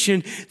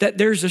indication that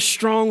there's a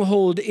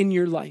stronghold in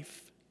your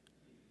life.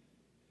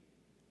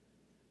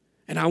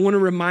 And I wanna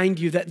remind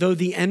you that though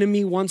the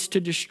enemy wants to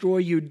destroy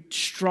you,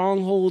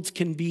 strongholds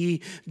can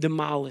be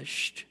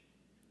demolished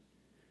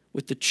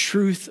with the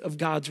truth of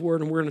God's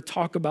word. And we're going to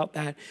talk about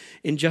that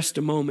in just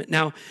a moment.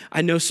 Now,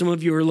 I know some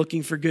of you are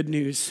looking for good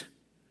news,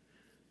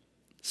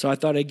 so I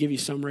thought I'd give you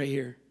some right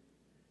here.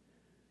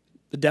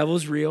 The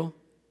devil's real.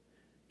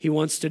 He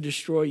wants to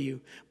destroy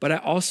you. But I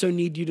also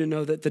need you to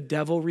know that the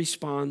devil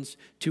responds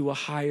to a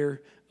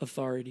higher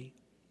authority.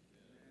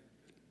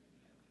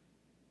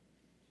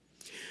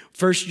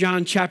 1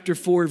 John chapter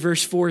 4,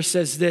 verse 4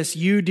 says this: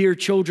 you, dear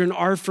children,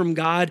 are from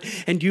God,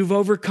 and you've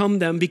overcome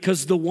them,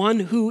 because the one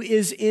who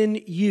is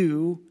in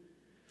you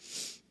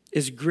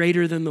is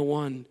greater than the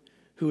one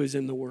who is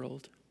in the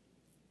world.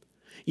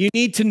 You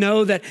need to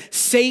know that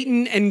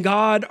Satan and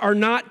God are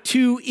not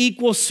two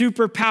equal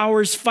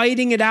superpowers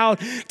fighting it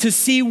out to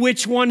see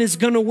which one is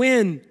going to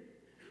win.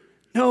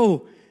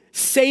 No,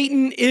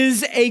 Satan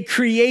is a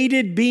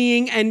created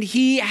being, and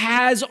he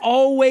has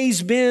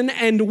always been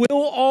and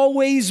will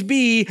always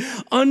be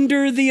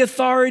under the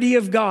authority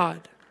of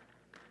God.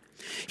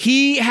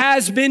 He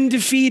has been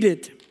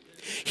defeated.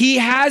 He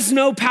has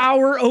no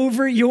power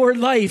over your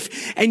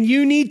life. And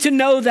you need to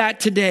know that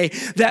today,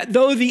 that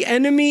though the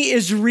enemy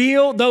is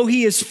real, though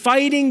he is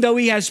fighting, though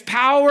he has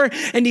power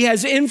and he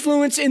has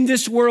influence in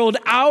this world,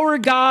 our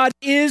God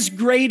is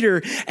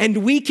greater, and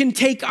we can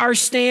take our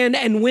stand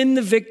and win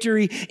the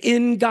victory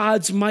in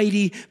God's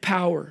mighty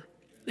power.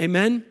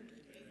 Amen?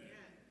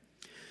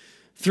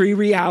 Three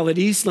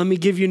realities. Let me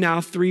give you now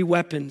three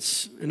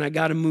weapons, and I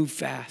got to move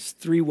fast.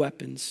 Three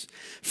weapons.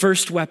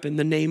 First weapon,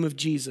 the name of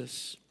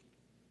Jesus.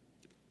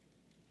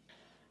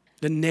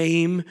 The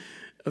name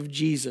of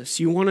Jesus.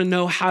 You want to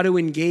know how to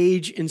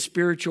engage in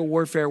spiritual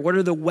warfare? What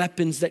are the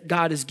weapons that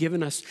God has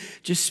given us?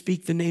 Just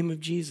speak the name of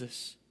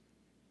Jesus.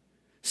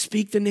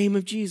 Speak the name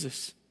of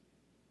Jesus.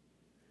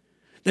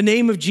 The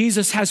name of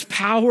Jesus has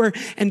power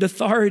and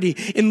authority.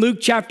 In Luke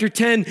chapter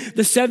 10,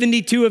 the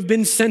 72 have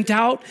been sent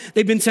out.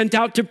 They've been sent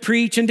out to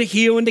preach and to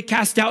heal and to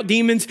cast out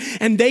demons.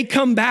 And they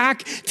come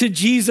back to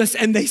Jesus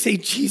and they say,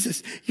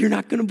 Jesus, you're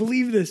not going to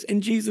believe this.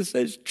 And Jesus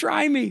says,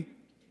 try me.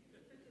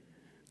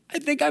 I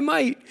think I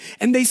might.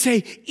 And they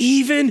say,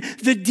 even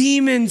the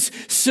demons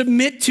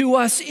submit to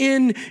us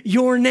in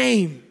your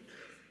name.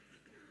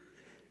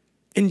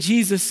 And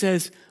Jesus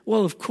says,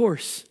 well, of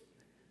course,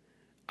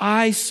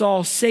 I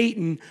saw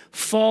Satan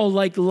fall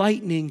like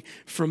lightning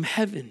from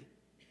heaven.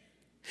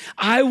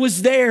 I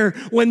was there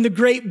when the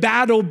great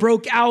battle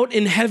broke out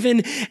in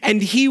heaven,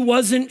 and he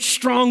wasn't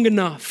strong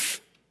enough,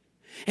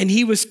 and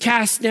he was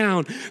cast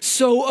down.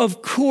 So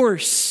of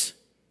course,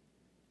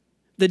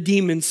 the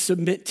demons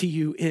submit to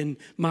you in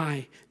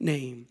my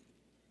name.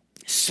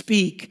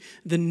 Speak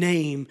the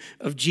name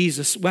of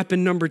Jesus.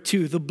 Weapon number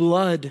 2, the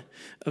blood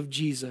of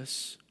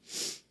Jesus.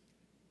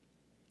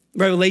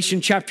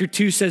 Revelation chapter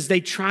 2 says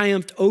they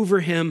triumphed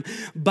over him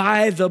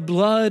by the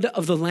blood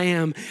of the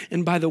Lamb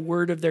and by the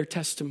word of their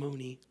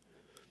testimony.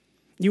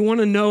 You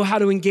want to know how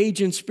to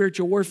engage in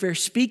spiritual warfare?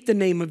 Speak the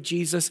name of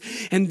Jesus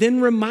and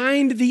then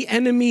remind the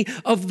enemy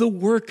of the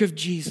work of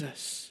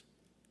Jesus.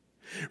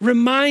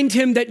 Remind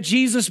him that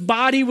Jesus'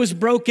 body was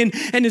broken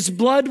and his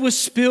blood was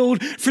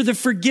spilled for the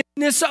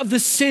forgiveness of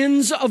the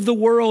sins of the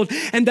world,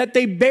 and that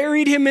they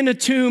buried him in a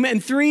tomb,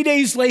 and 3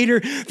 days later,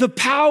 the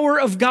power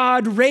of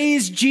God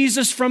raised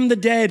Jesus from the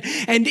dead.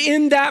 And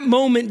in that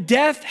moment,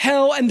 death,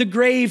 hell, and the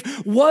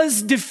grave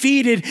was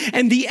defeated,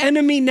 and the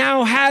enemy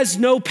now has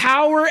no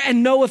power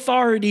and no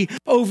authority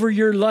over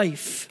your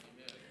life.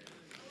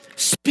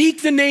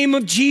 Speak the name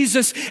of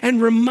Jesus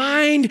and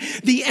remind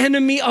the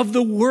enemy of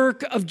the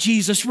work of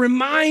Jesus.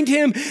 Remind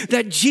him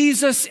that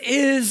Jesus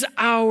is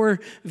our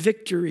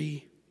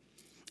victory.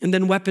 And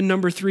then weapon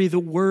number 3, the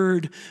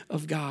word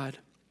of God.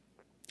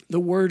 The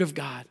word of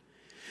God.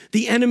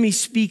 The enemy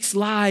speaks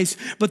lies,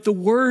 but the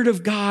word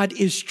of God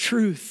is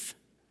truth.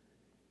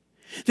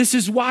 This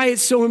is why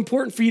it's so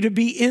important for you to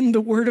be in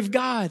the word of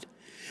God.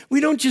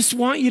 We don't just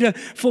want you to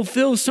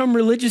fulfill some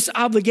religious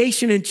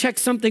obligation and check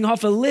something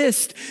off a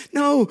list.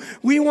 No,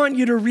 we want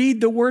you to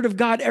read the word of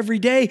God every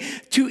day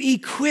to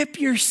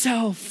equip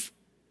yourself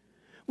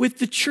with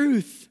the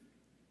truth.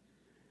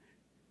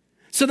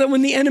 So that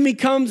when the enemy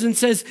comes and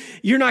says,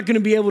 you're not going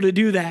to be able to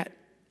do that,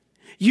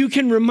 You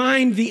can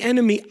remind the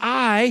enemy,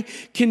 I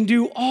can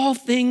do all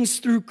things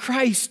through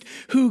Christ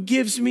who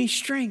gives me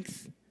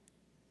strength.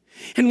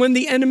 And when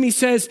the enemy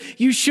says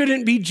you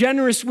shouldn't be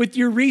generous with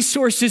your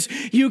resources,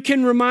 you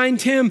can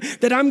remind him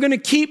that I'm going to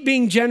keep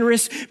being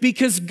generous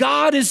because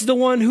God is the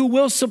one who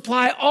will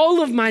supply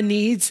all of my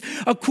needs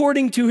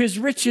according to his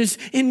riches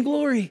in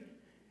glory.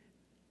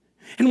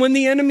 And when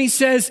the enemy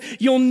says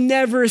you'll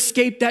never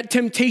escape that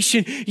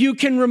temptation, you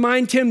can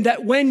remind him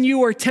that when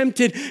you are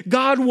tempted,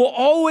 God will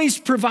always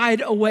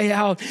provide a way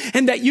out,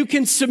 and that you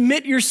can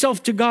submit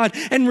yourself to God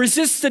and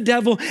resist the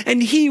devil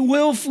and he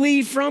will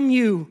flee from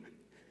you.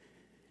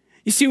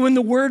 You see, when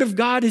the word of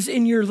God is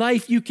in your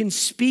life, you can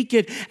speak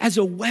it as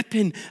a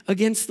weapon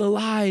against the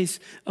lies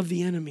of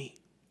the enemy.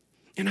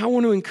 And I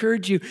want to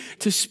encourage you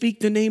to speak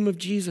the name of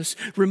Jesus.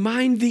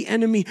 Remind the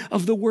enemy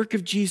of the work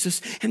of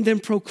Jesus, and then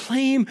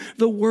proclaim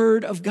the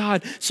word of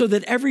God so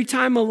that every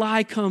time a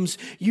lie comes,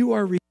 you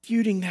are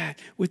refuting that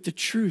with the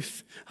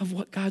truth of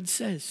what God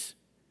says.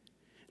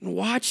 And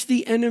watch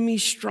the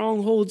enemy's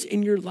strongholds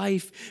in your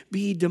life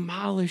be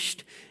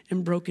demolished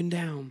and broken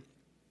down.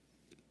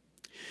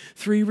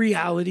 3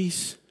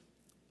 realities,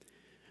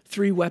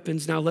 3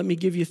 weapons. Now let me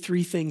give you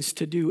 3 things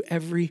to do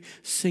every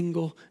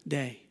single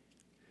day.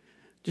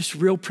 Just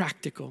real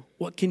practical.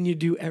 What can you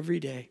do every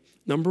day?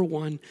 Number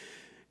 1,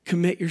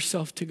 commit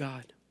yourself to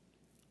God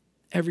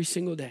every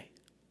single day.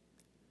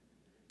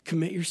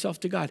 Commit yourself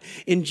to God.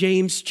 In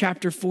James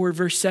chapter 4,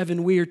 verse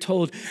 7, we are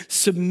told,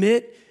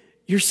 submit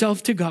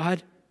yourself to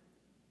God,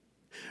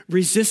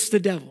 resist the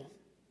devil,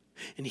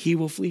 and he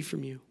will flee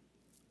from you.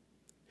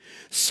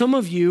 Some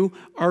of you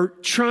are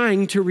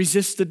trying to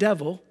resist the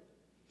devil,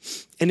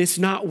 and it's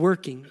not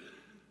working.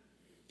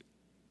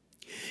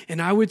 And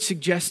I would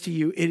suggest to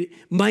you, it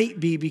might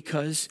be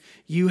because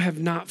you have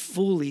not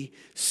fully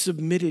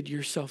submitted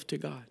yourself to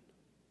God.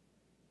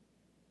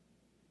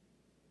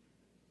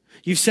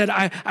 You've said,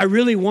 I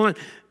really want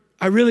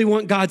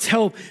God's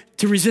help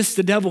to resist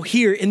the devil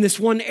here in this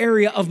one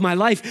area of my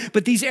life,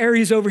 but these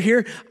areas over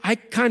here, I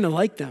kind of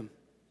like them.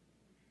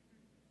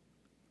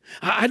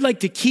 I'd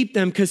like to keep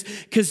them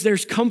because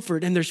there's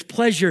comfort and there's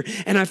pleasure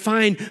and I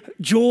find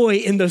joy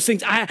in those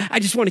things. I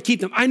just want to keep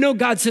them. I know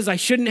God says I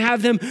shouldn't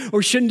have them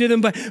or shouldn't do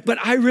them, but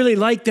I really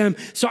like them.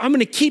 So I'm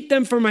going to keep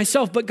them for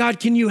myself. But God,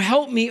 can you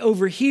help me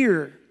over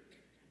here?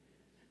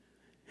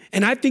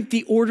 And I think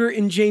the order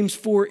in James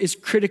 4 is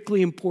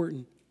critically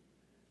important.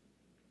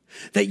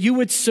 That you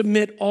would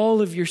submit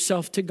all of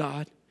yourself to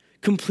God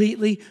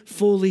completely,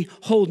 fully,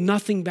 hold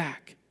nothing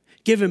back.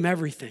 Give him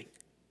everything.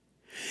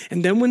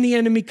 And then when the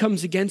enemy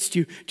comes against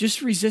you,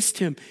 just resist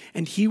him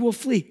and he will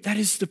flee. That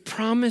is the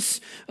promise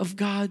of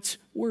God's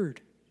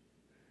word.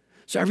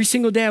 So every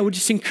single day, I would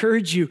just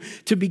encourage you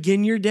to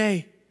begin your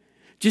day.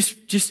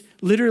 Just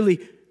literally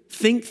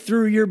think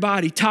through your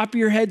body, top of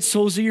your head,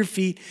 soles of your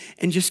feet,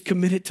 and just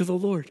commit it to the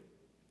Lord.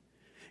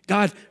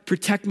 God,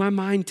 protect my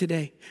mind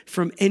today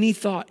from any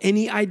thought,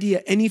 any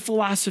idea, any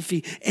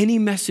philosophy, any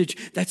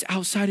message that's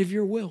outside of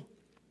your will.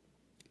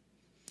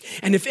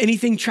 And if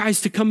anything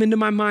tries to come into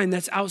my mind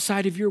that's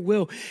outside of your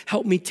will,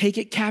 help me take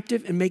it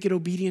captive and make it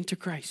obedient to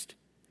Christ.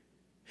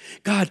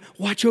 God,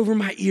 watch over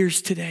my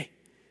ears today.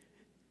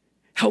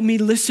 Help me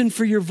listen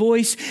for your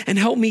voice and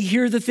help me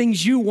hear the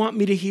things you want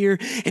me to hear.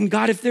 And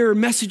God, if there are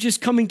messages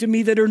coming to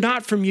me that are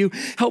not from you,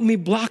 help me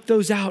block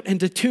those out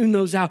and to tune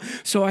those out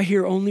so I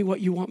hear only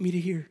what you want me to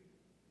hear.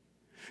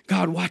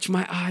 God, watch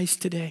my eyes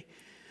today.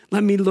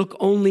 Let me look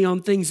only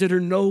on things that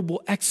are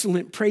noble,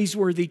 excellent,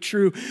 praiseworthy,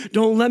 true.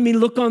 Don't let me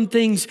look on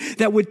things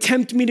that would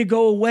tempt me to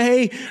go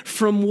away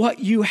from what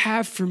you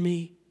have for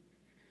me.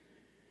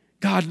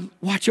 God,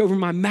 watch over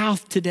my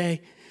mouth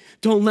today.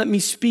 Don't let me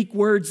speak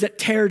words that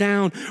tear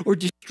down or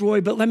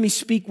destroy, but let me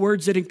speak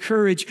words that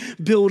encourage,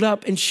 build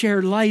up, and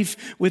share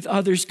life with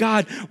others.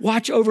 God,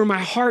 watch over my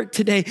heart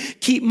today.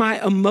 Keep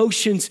my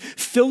emotions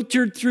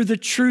filtered through the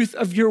truth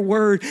of your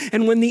word.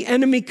 And when the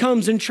enemy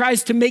comes and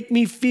tries to make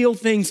me feel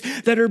things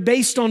that are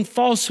based on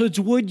falsehoods,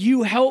 would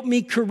you help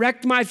me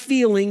correct my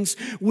feelings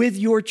with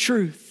your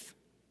truth?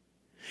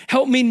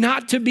 Help me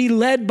not to be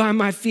led by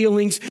my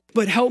feelings,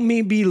 but help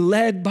me be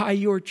led by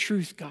your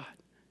truth, God.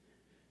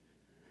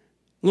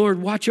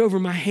 Lord, watch over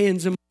my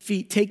hands and my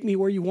feet. Take me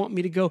where you want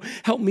me to go.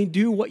 Help me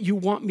do what you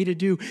want me to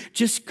do.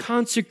 Just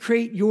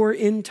consecrate your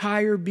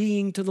entire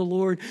being to the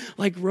Lord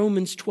like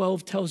Romans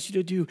 12 tells you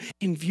to do.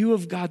 In view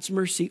of God's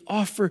mercy,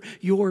 offer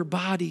your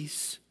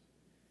bodies.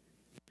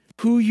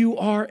 Who you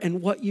are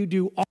and what you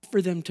do,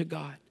 offer them to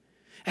God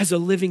as a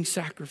living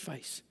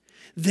sacrifice.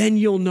 Then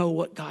you'll know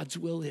what God's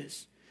will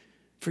is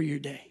for your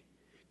day.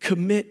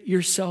 Commit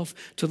yourself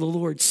to the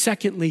Lord.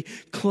 Secondly,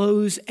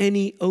 close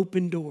any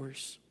open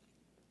doors.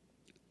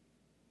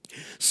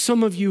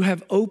 Some of you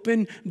have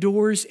open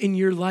doors in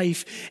your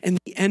life and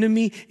the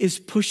enemy is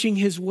pushing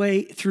his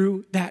way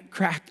through that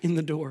crack in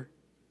the door.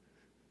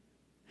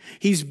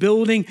 He's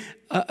building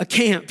a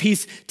camp.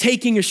 He's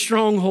taking a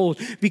stronghold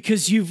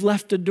because you've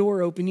left a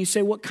door open. You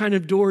say, what kind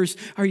of doors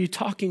are you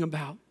talking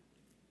about?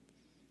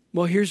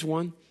 Well, here's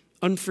one: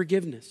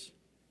 unforgiveness.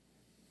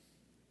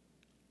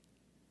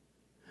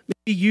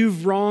 Maybe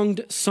you've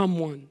wronged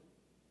someone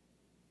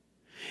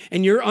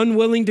and you're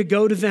unwilling to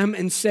go to them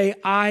and say,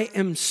 I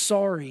am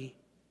sorry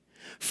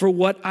for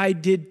what I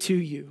did to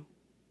you.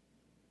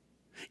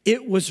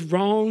 It was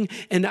wrong,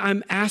 and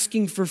I'm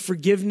asking for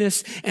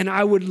forgiveness, and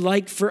I would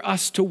like for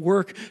us to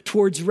work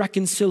towards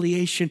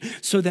reconciliation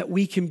so that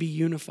we can be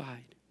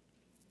unified.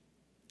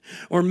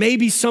 Or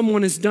maybe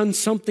someone has done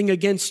something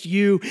against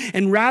you,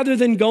 and rather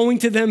than going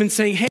to them and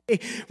saying, hey,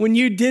 when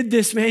you did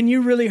this, man,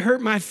 you really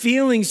hurt my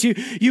feelings.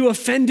 You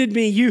offended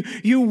me.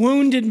 You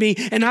wounded me,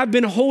 and I've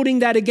been holding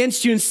that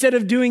against you. Instead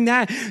of doing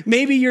that,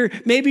 maybe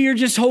you're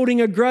just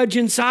holding a grudge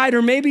inside,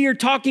 or maybe you're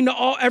talking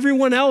to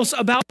everyone else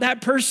about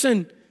that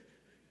person.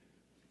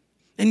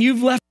 And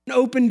you've left an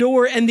open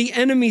door, and the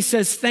enemy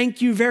says,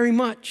 thank you very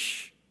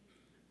much.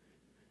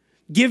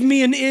 Give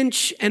me an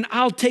inch and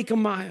I'll take a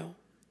mile.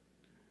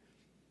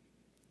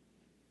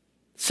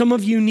 Some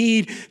of you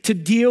need to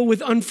deal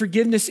with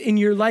unforgiveness in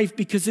your life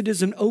because it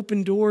is an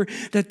open door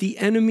that the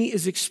enemy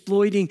is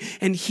exploiting,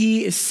 and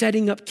he is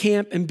setting up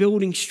camp and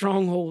building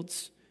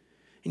strongholds.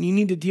 And you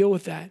need to deal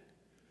with that.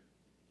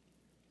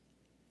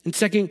 In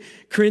 2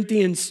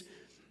 Corinthians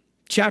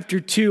chapter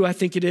 2, I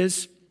think it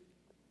is.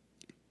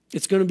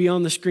 It's going to be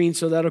on the screen,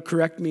 so that'll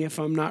correct me if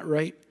I'm not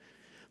right.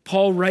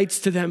 Paul writes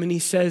to them and he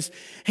says,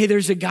 hey,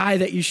 there's a guy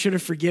that you should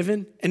have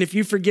forgiven. And if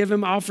you forgive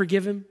him, I'll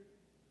forgive him.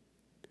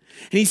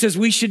 And he says,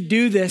 we should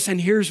do this.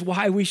 And here's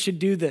why we should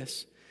do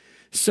this.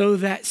 So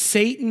that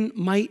Satan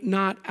might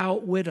not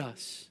outwit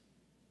us.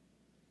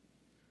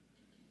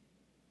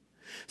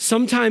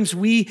 Sometimes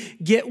we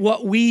get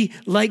what we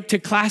like to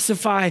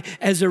classify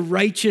as a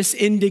righteous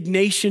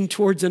indignation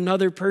towards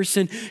another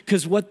person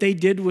because what they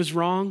did was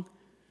wrong.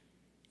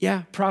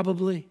 Yeah,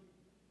 probably.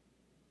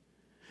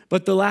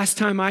 But the last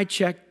time I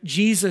checked,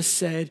 Jesus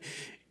said,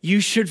 you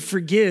should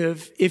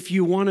forgive if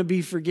you want to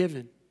be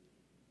forgiven.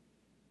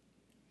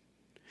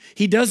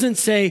 He doesn't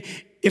say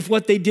if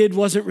what they did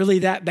wasn't really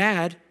that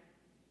bad.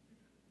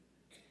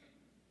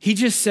 He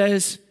just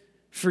says,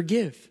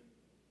 forgive.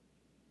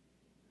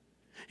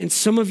 And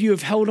some of you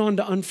have held on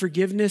to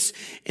unforgiveness,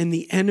 and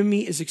the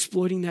enemy is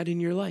exploiting that in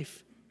your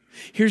life.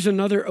 Here's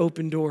another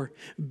open door: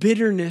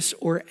 bitterness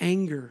or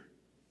anger.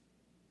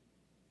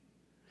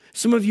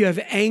 Some of you have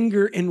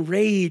anger and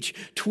rage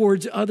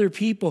towards other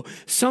people.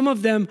 Some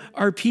of them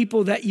are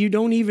people that you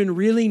don't even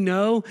really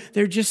know.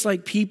 They're just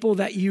like people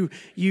that you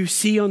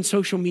see on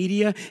social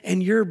media,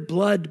 and your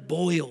blood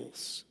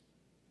boils.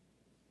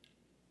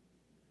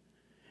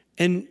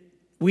 And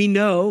we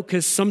know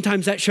because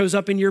sometimes that shows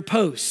up in your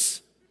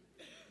posts.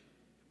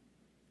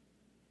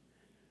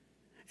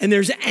 And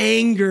there's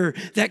anger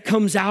that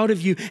comes out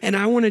of you. And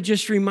I want to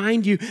just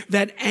remind you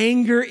that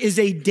anger is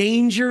a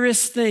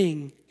dangerous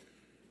thing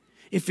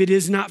if it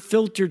is not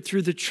filtered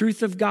through the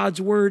truth of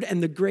God's word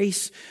and the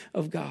grace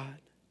of God.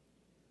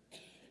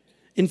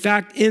 In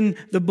fact, in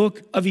the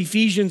book of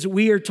Ephesians,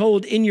 we are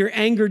told, in your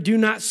anger, do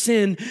not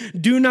sin.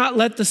 Do not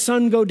let the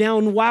sun go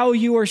down while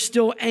you are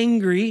still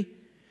angry,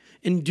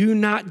 and do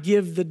not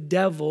give the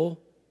devil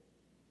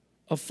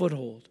a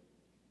foothold.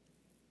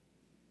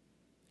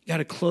 You got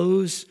to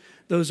close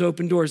those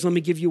open doors. Let me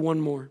give you one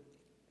more.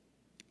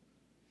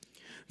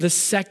 The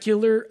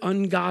secular,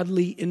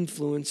 ungodly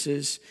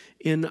influences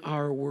in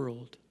our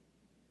world.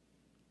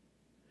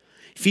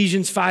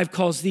 Ephesians 5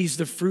 calls these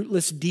the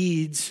fruitless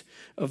deeds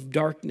of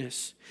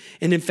darkness.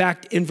 And in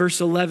fact, in verse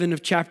 11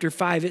 of chapter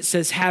 5, it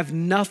says, have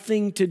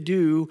nothing to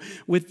do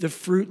with the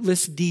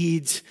fruitless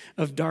deeds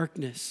of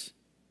darkness.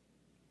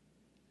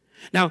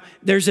 Now,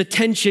 there's a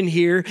tension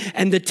here,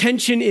 and the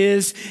tension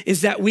is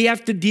that we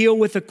have to deal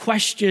with a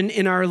question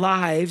in our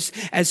lives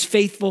as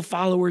faithful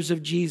followers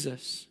of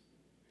Jesus.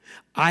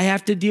 I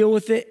have to deal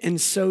with it, and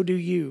so do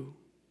you.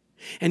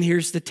 And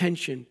here's the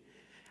tension.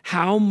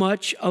 How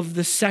much of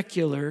the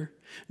secular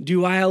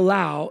do I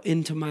allow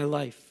into my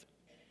life?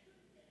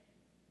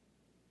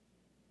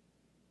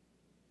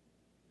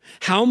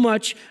 How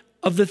much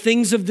of the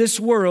things of this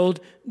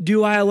world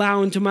do I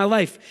allow into my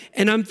life?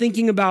 And I'm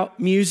thinking about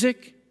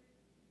music,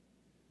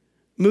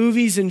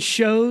 movies and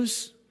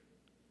shows,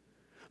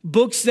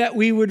 books that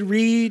we would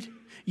read,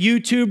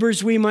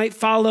 YouTubers we might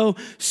follow,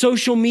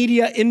 social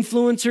media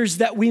influencers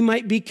that we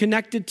might be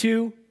connected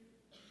to,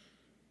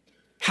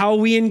 how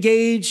we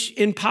engage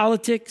in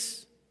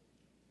politics,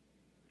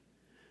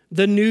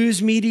 the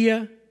news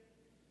media.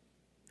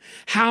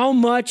 How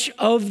much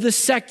of the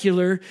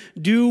secular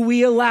do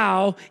we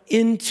allow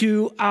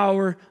into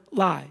our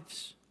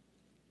lives?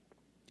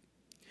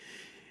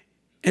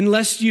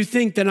 Unless you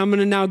think that I'm going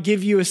to now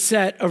give you a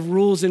set of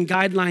rules and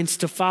guidelines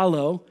to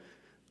follow,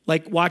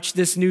 like watch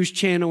this news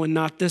channel and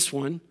not this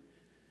one,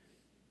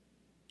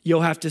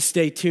 you'll have to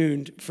stay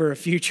tuned for a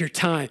future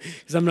time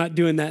because I'm not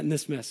doing that in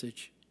this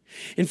message.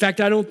 In fact,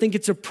 I don't think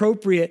it's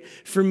appropriate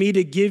for me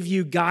to give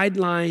you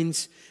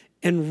guidelines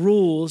and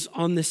rules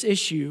on this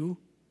issue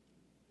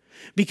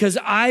because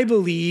I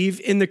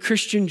believe in the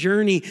Christian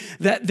journey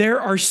that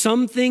there are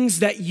some things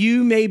that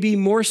you may be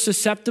more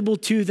susceptible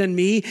to than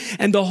me,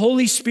 and the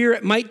Holy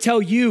Spirit might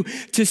tell you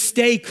to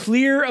stay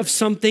clear of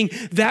something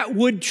that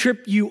would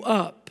trip you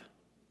up.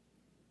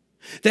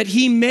 That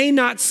he may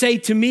not say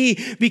to me,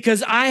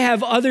 because I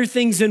have other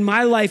things in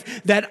my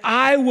life that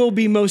I will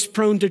be most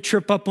prone to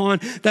trip up on,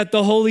 that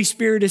the Holy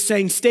Spirit is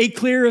saying, stay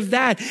clear of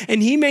that.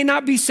 And he may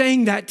not be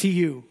saying that to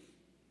you.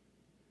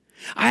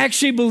 I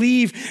actually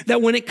believe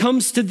that when it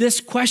comes to this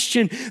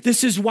question,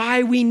 this is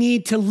why we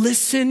need to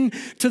listen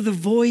to the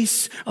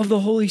voice of the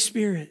Holy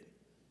Spirit.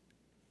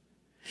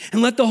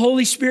 And let the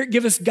Holy Spirit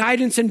give us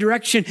guidance and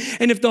direction.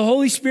 And if the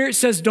Holy Spirit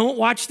says, don't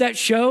watch that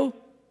show,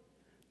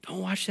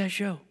 don't watch that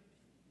show.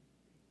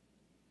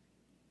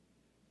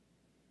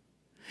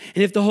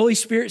 And if the Holy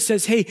Spirit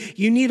says, hey,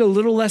 you need a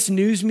little less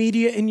news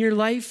media in your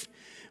life,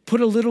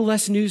 put a little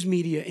less news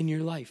media in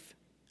your life.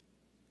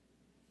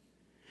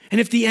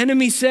 And if the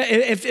enemy says,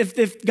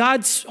 if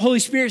God's Holy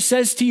Spirit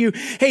says to you,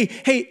 hey,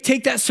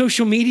 take that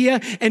social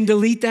media and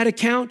delete that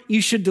account,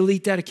 you should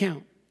delete that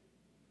account.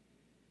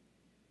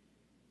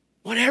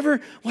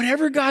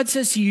 Whatever God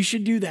says to you, you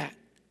should do that.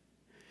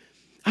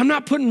 I'm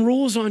not putting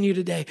rules on you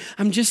today.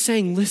 I'm just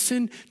saying,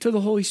 listen to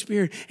the Holy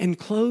Spirit and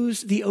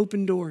close the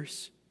open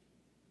doors.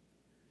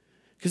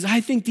 Because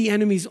I think the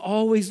enemy's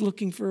always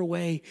looking for a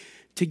way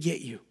to get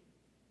you.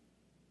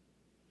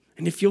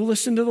 And if you'll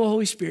listen to the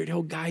Holy Spirit,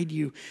 he'll guide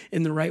you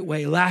in the right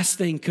way. Last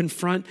thing,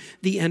 confront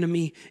the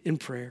enemy in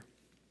prayer.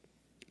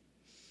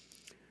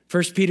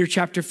 1 Peter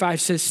chapter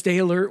 5 says, stay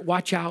alert,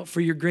 watch out for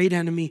your great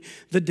enemy,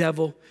 the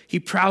devil. He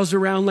prowls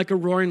around like a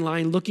roaring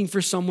lion looking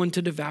for someone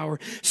to devour.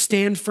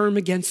 Stand firm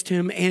against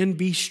him and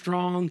be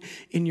strong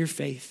in your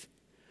faith.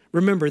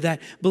 Remember that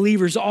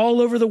believers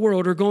all over the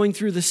world are going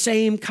through the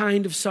same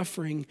kind of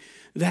suffering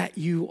that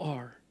you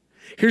are.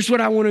 Here's what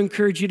I want to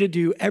encourage you to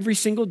do every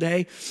single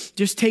day.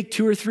 Just take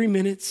 2 or 3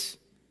 minutes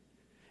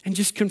and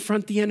just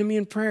confront the enemy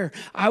in prayer.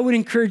 I would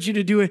encourage you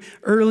to do it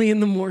early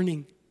in the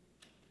morning.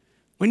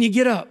 When you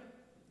get up,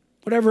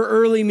 whatever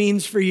early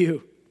means for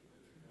you.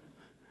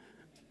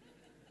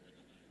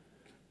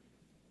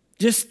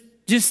 Just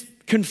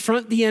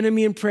confront the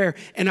enemy in prayer.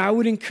 And I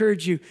would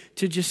encourage you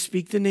to just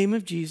speak the name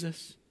of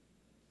Jesus.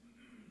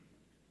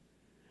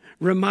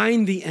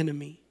 Remind the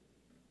enemy.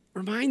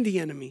 Remind the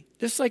enemy.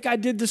 Just like I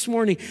did this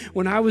morning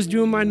when I was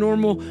doing my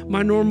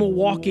normal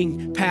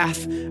walking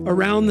path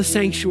around the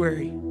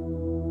sanctuary,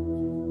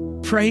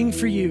 praying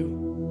for you.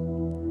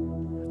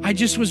 I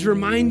just was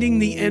reminding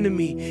the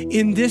enemy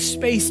in this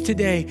space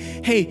today,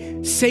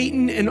 hey,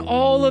 Satan and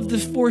all of the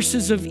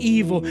forces of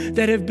evil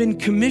that have been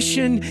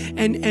commissioned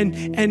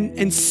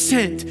and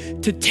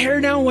sent to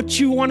tear down what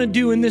you want to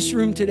do in this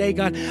room today,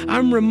 God,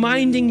 I'm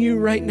reminding you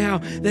right now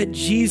that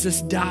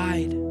Jesus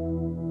died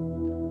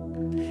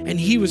and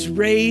he was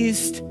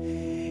raised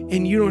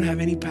and you don't have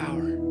any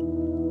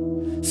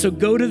power. So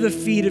go to the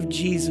feet of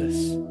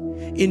Jesus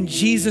in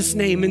Jesus'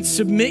 name and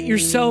submit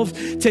yourself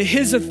to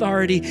his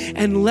authority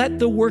and let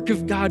the work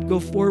of God go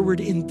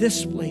forward in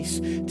this place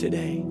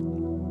today.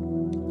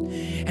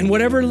 And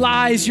whatever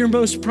lies you're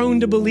most prone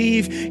to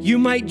believe, you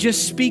might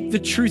just speak the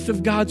truth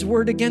of God's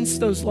word against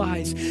those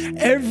lies.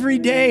 Every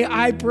day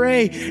I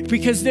pray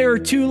because there are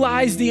 2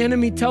 lies the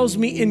enemy tells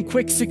me in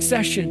quick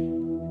succession.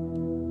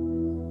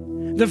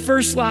 The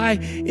first lie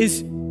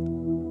is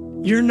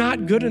you're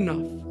not good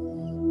enough.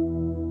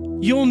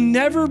 You'll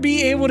never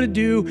be able to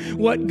do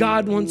what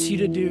God wants you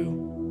to do.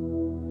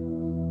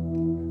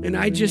 And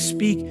I just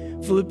speak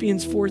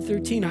Philippians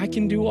 4:13. I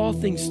can do all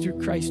things through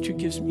Christ who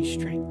gives me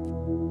strength.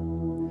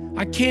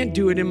 I can't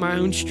do it in my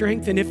own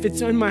strength. And if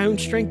it's in my own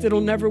strength, it'll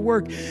never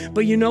work.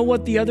 But you know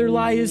what the other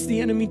lie is the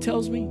enemy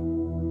tells me?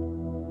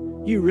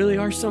 You really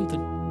are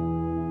something.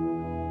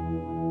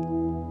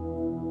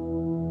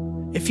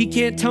 If he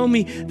can't tell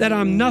me that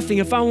I'm nothing,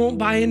 if I won't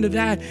buy into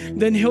that,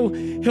 then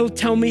he'll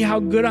tell me how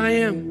good I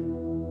am.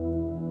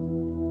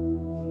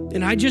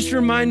 And I just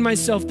remind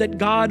myself that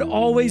God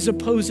always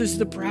opposes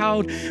the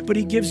proud, but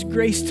he gives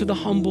grace to the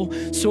humble.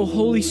 So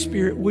Holy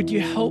Spirit, would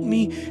you help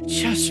me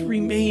just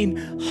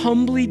remain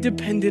humbly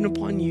dependent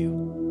upon you?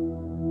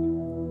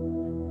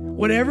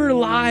 Whatever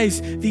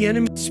lies the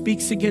enemy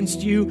speaks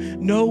against you,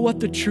 know what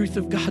the truth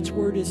of God's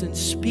word is and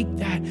speak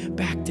that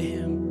back to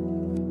him.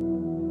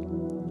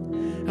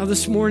 Now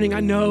this morning, I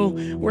know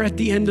we're at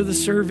the end of the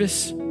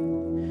service,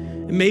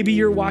 and maybe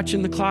you're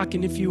watching the clock,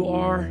 and if you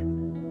are,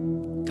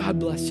 God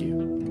bless you.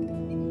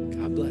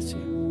 God bless you.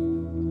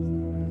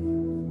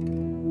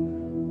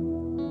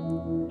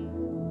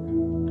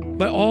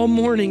 But all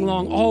morning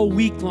long, all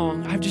week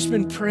long, I've just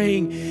been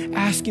praying,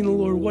 asking the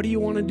Lord, what do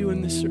you want to do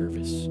in this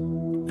service?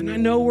 And I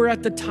know we're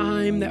at the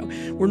time that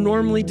we're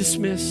normally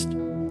dismissed,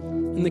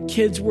 and the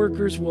kids'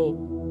 workers will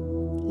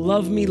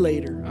love me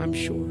later, I'm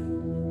sure.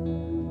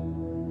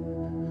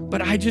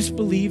 But I just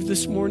believe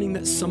this morning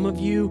that some of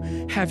you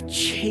have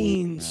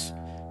chains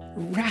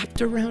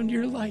wrapped around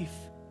your life.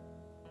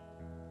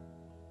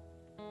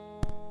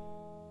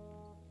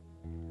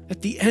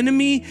 That the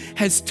enemy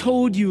has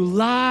told you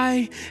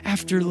lie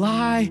after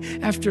lie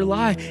after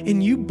lie,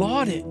 and you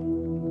bought it.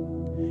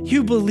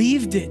 You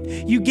believed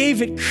it. You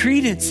gave it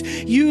credence.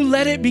 You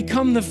let it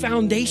become the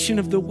foundation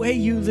of the way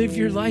you live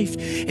your life.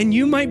 And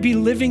you might be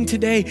living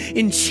today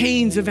in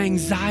chains of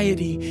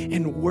anxiety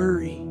and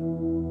worry.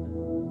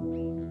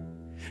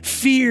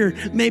 fear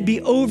may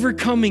be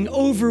overwhelming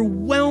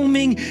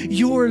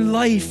your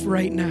life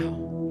right now.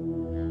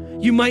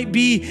 You might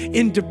be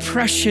in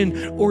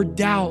depression or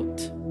doubt.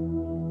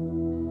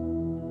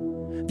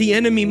 The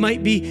enemy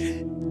might be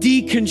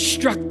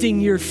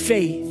deconstructing your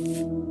faith.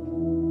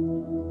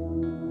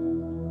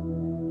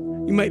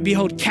 You might be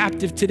held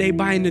captive today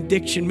by an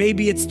addiction.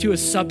 Maybe it's to a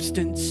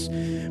substance.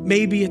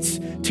 Maybe it's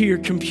to your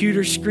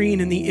computer screen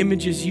and the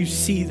images you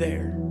see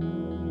there.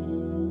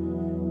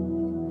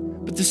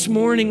 But this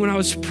morning when I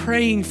was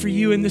praying for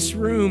you in this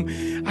room,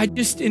 I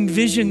just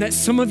envisioned that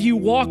some of you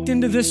walked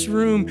into this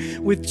room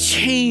with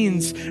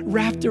chains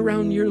wrapped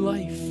around your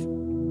life.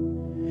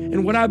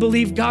 And what I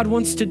believe God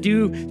wants to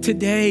do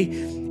today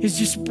is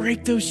just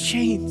break those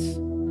chains.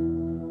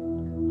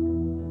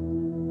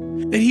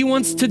 That he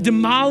wants to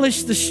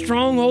demolish the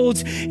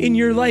strongholds in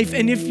your life.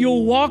 And if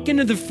you'll walk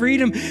into the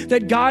freedom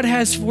that God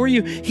has for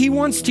you, he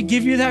wants to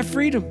give you that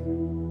freedom.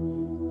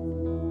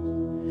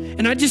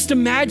 And I just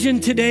imagine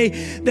today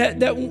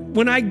that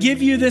when I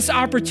give you this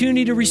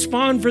opportunity to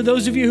respond, for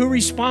those of you who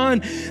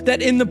respond,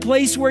 that in the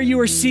place where you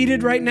are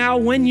seated right now,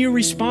 when you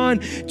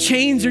respond,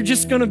 chains are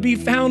just going to be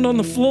found on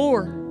the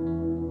floor.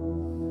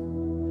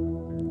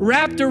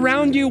 Wrapped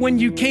around you when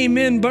you came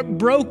in, but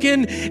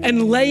broken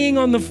and laying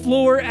on the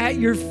floor at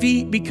your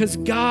feet, because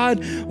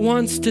God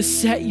wants to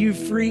set you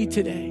free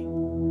today.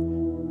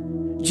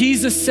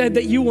 Jesus said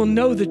that you will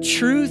know the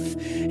truth,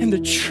 and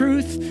the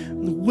truth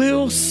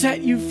will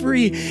set you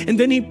free. And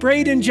then he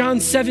prayed in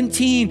John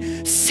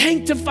 17,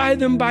 sanctify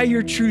them by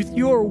your truth.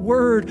 Your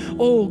word,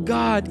 oh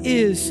God,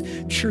 is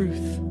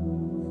truth.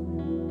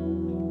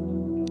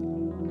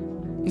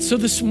 And so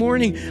this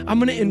morning, I'm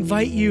going to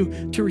invite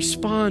you to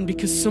respond,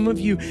 because some of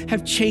you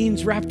have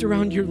chains wrapped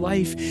around your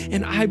life,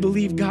 and I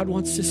believe God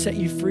wants to set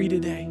you free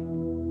today.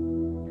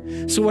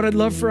 So what I'd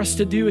love for us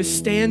to do is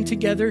stand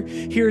together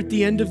here at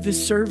the end of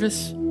this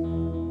service.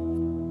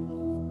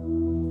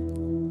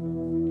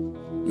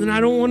 And I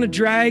don't want to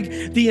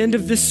drag the end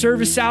of this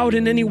service out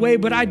in any way,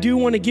 but I do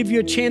want to give you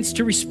a chance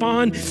to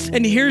respond.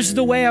 And here's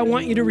the way I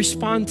want you to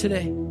respond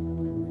today.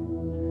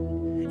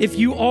 If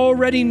you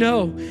already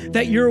know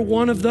that you're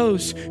one of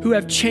those who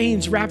have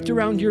chains wrapped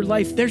around your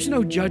life, there's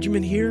no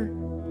judgment here.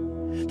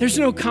 There's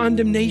no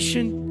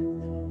condemnation.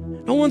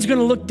 No one's going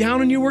to look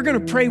down on you. We're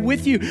going to pray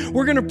with you.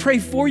 We're going to pray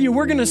for you.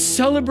 We're going to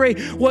celebrate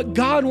what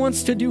God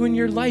wants to do in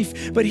your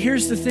life. But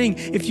here's the thing.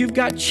 If you've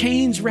got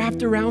chains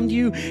wrapped around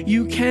you,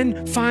 you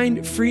can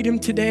find freedom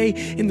today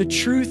in the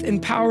truth and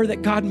power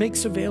that God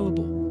makes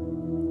available.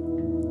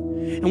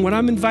 And what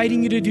I'm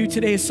inviting you to do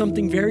today is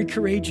something very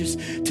courageous,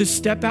 to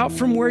step out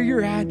from where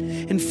you're at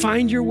and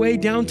find your way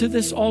down to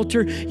this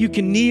altar. You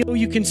can kneel,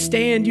 you can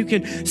stand, you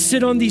can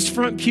sit on these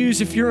front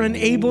pews if you're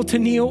unable to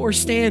kneel or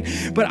stand.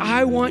 But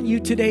I want you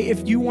today,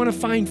 if you want to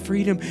find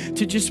freedom,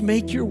 to just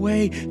make your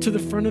way to the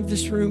front of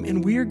this room,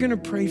 and we are going to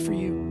pray for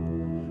you.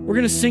 We're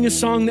going to sing a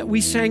song that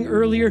we sang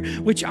earlier,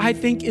 which I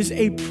think is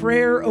a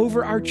prayer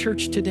over our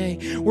church today.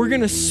 We're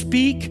going to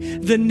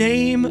speak the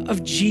name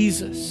of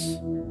Jesus.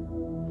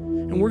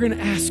 And we're going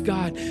to ask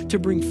God to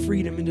bring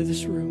freedom into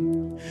this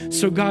room.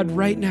 So God,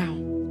 right now,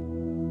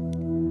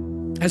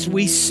 as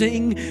we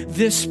sing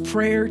this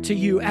prayer to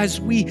you, as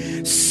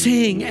we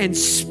sing and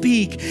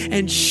speak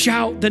and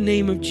shout the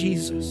name of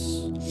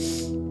Jesus,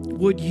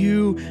 would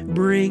you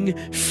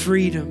bring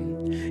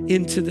freedom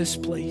into this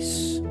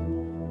place?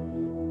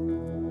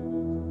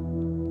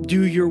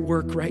 Do your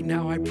work right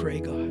now, I pray,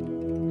 God.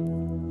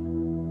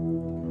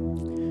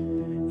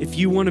 If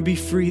you want to be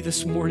free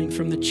this morning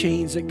from the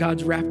chains that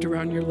God's wrapped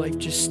around your life,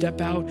 just step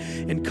out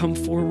and come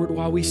forward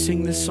while we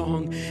sing this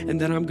song.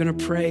 And then I'm going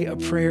to pray a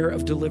prayer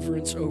of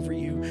deliverance over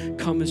you.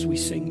 Come as we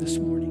sing this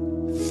morning.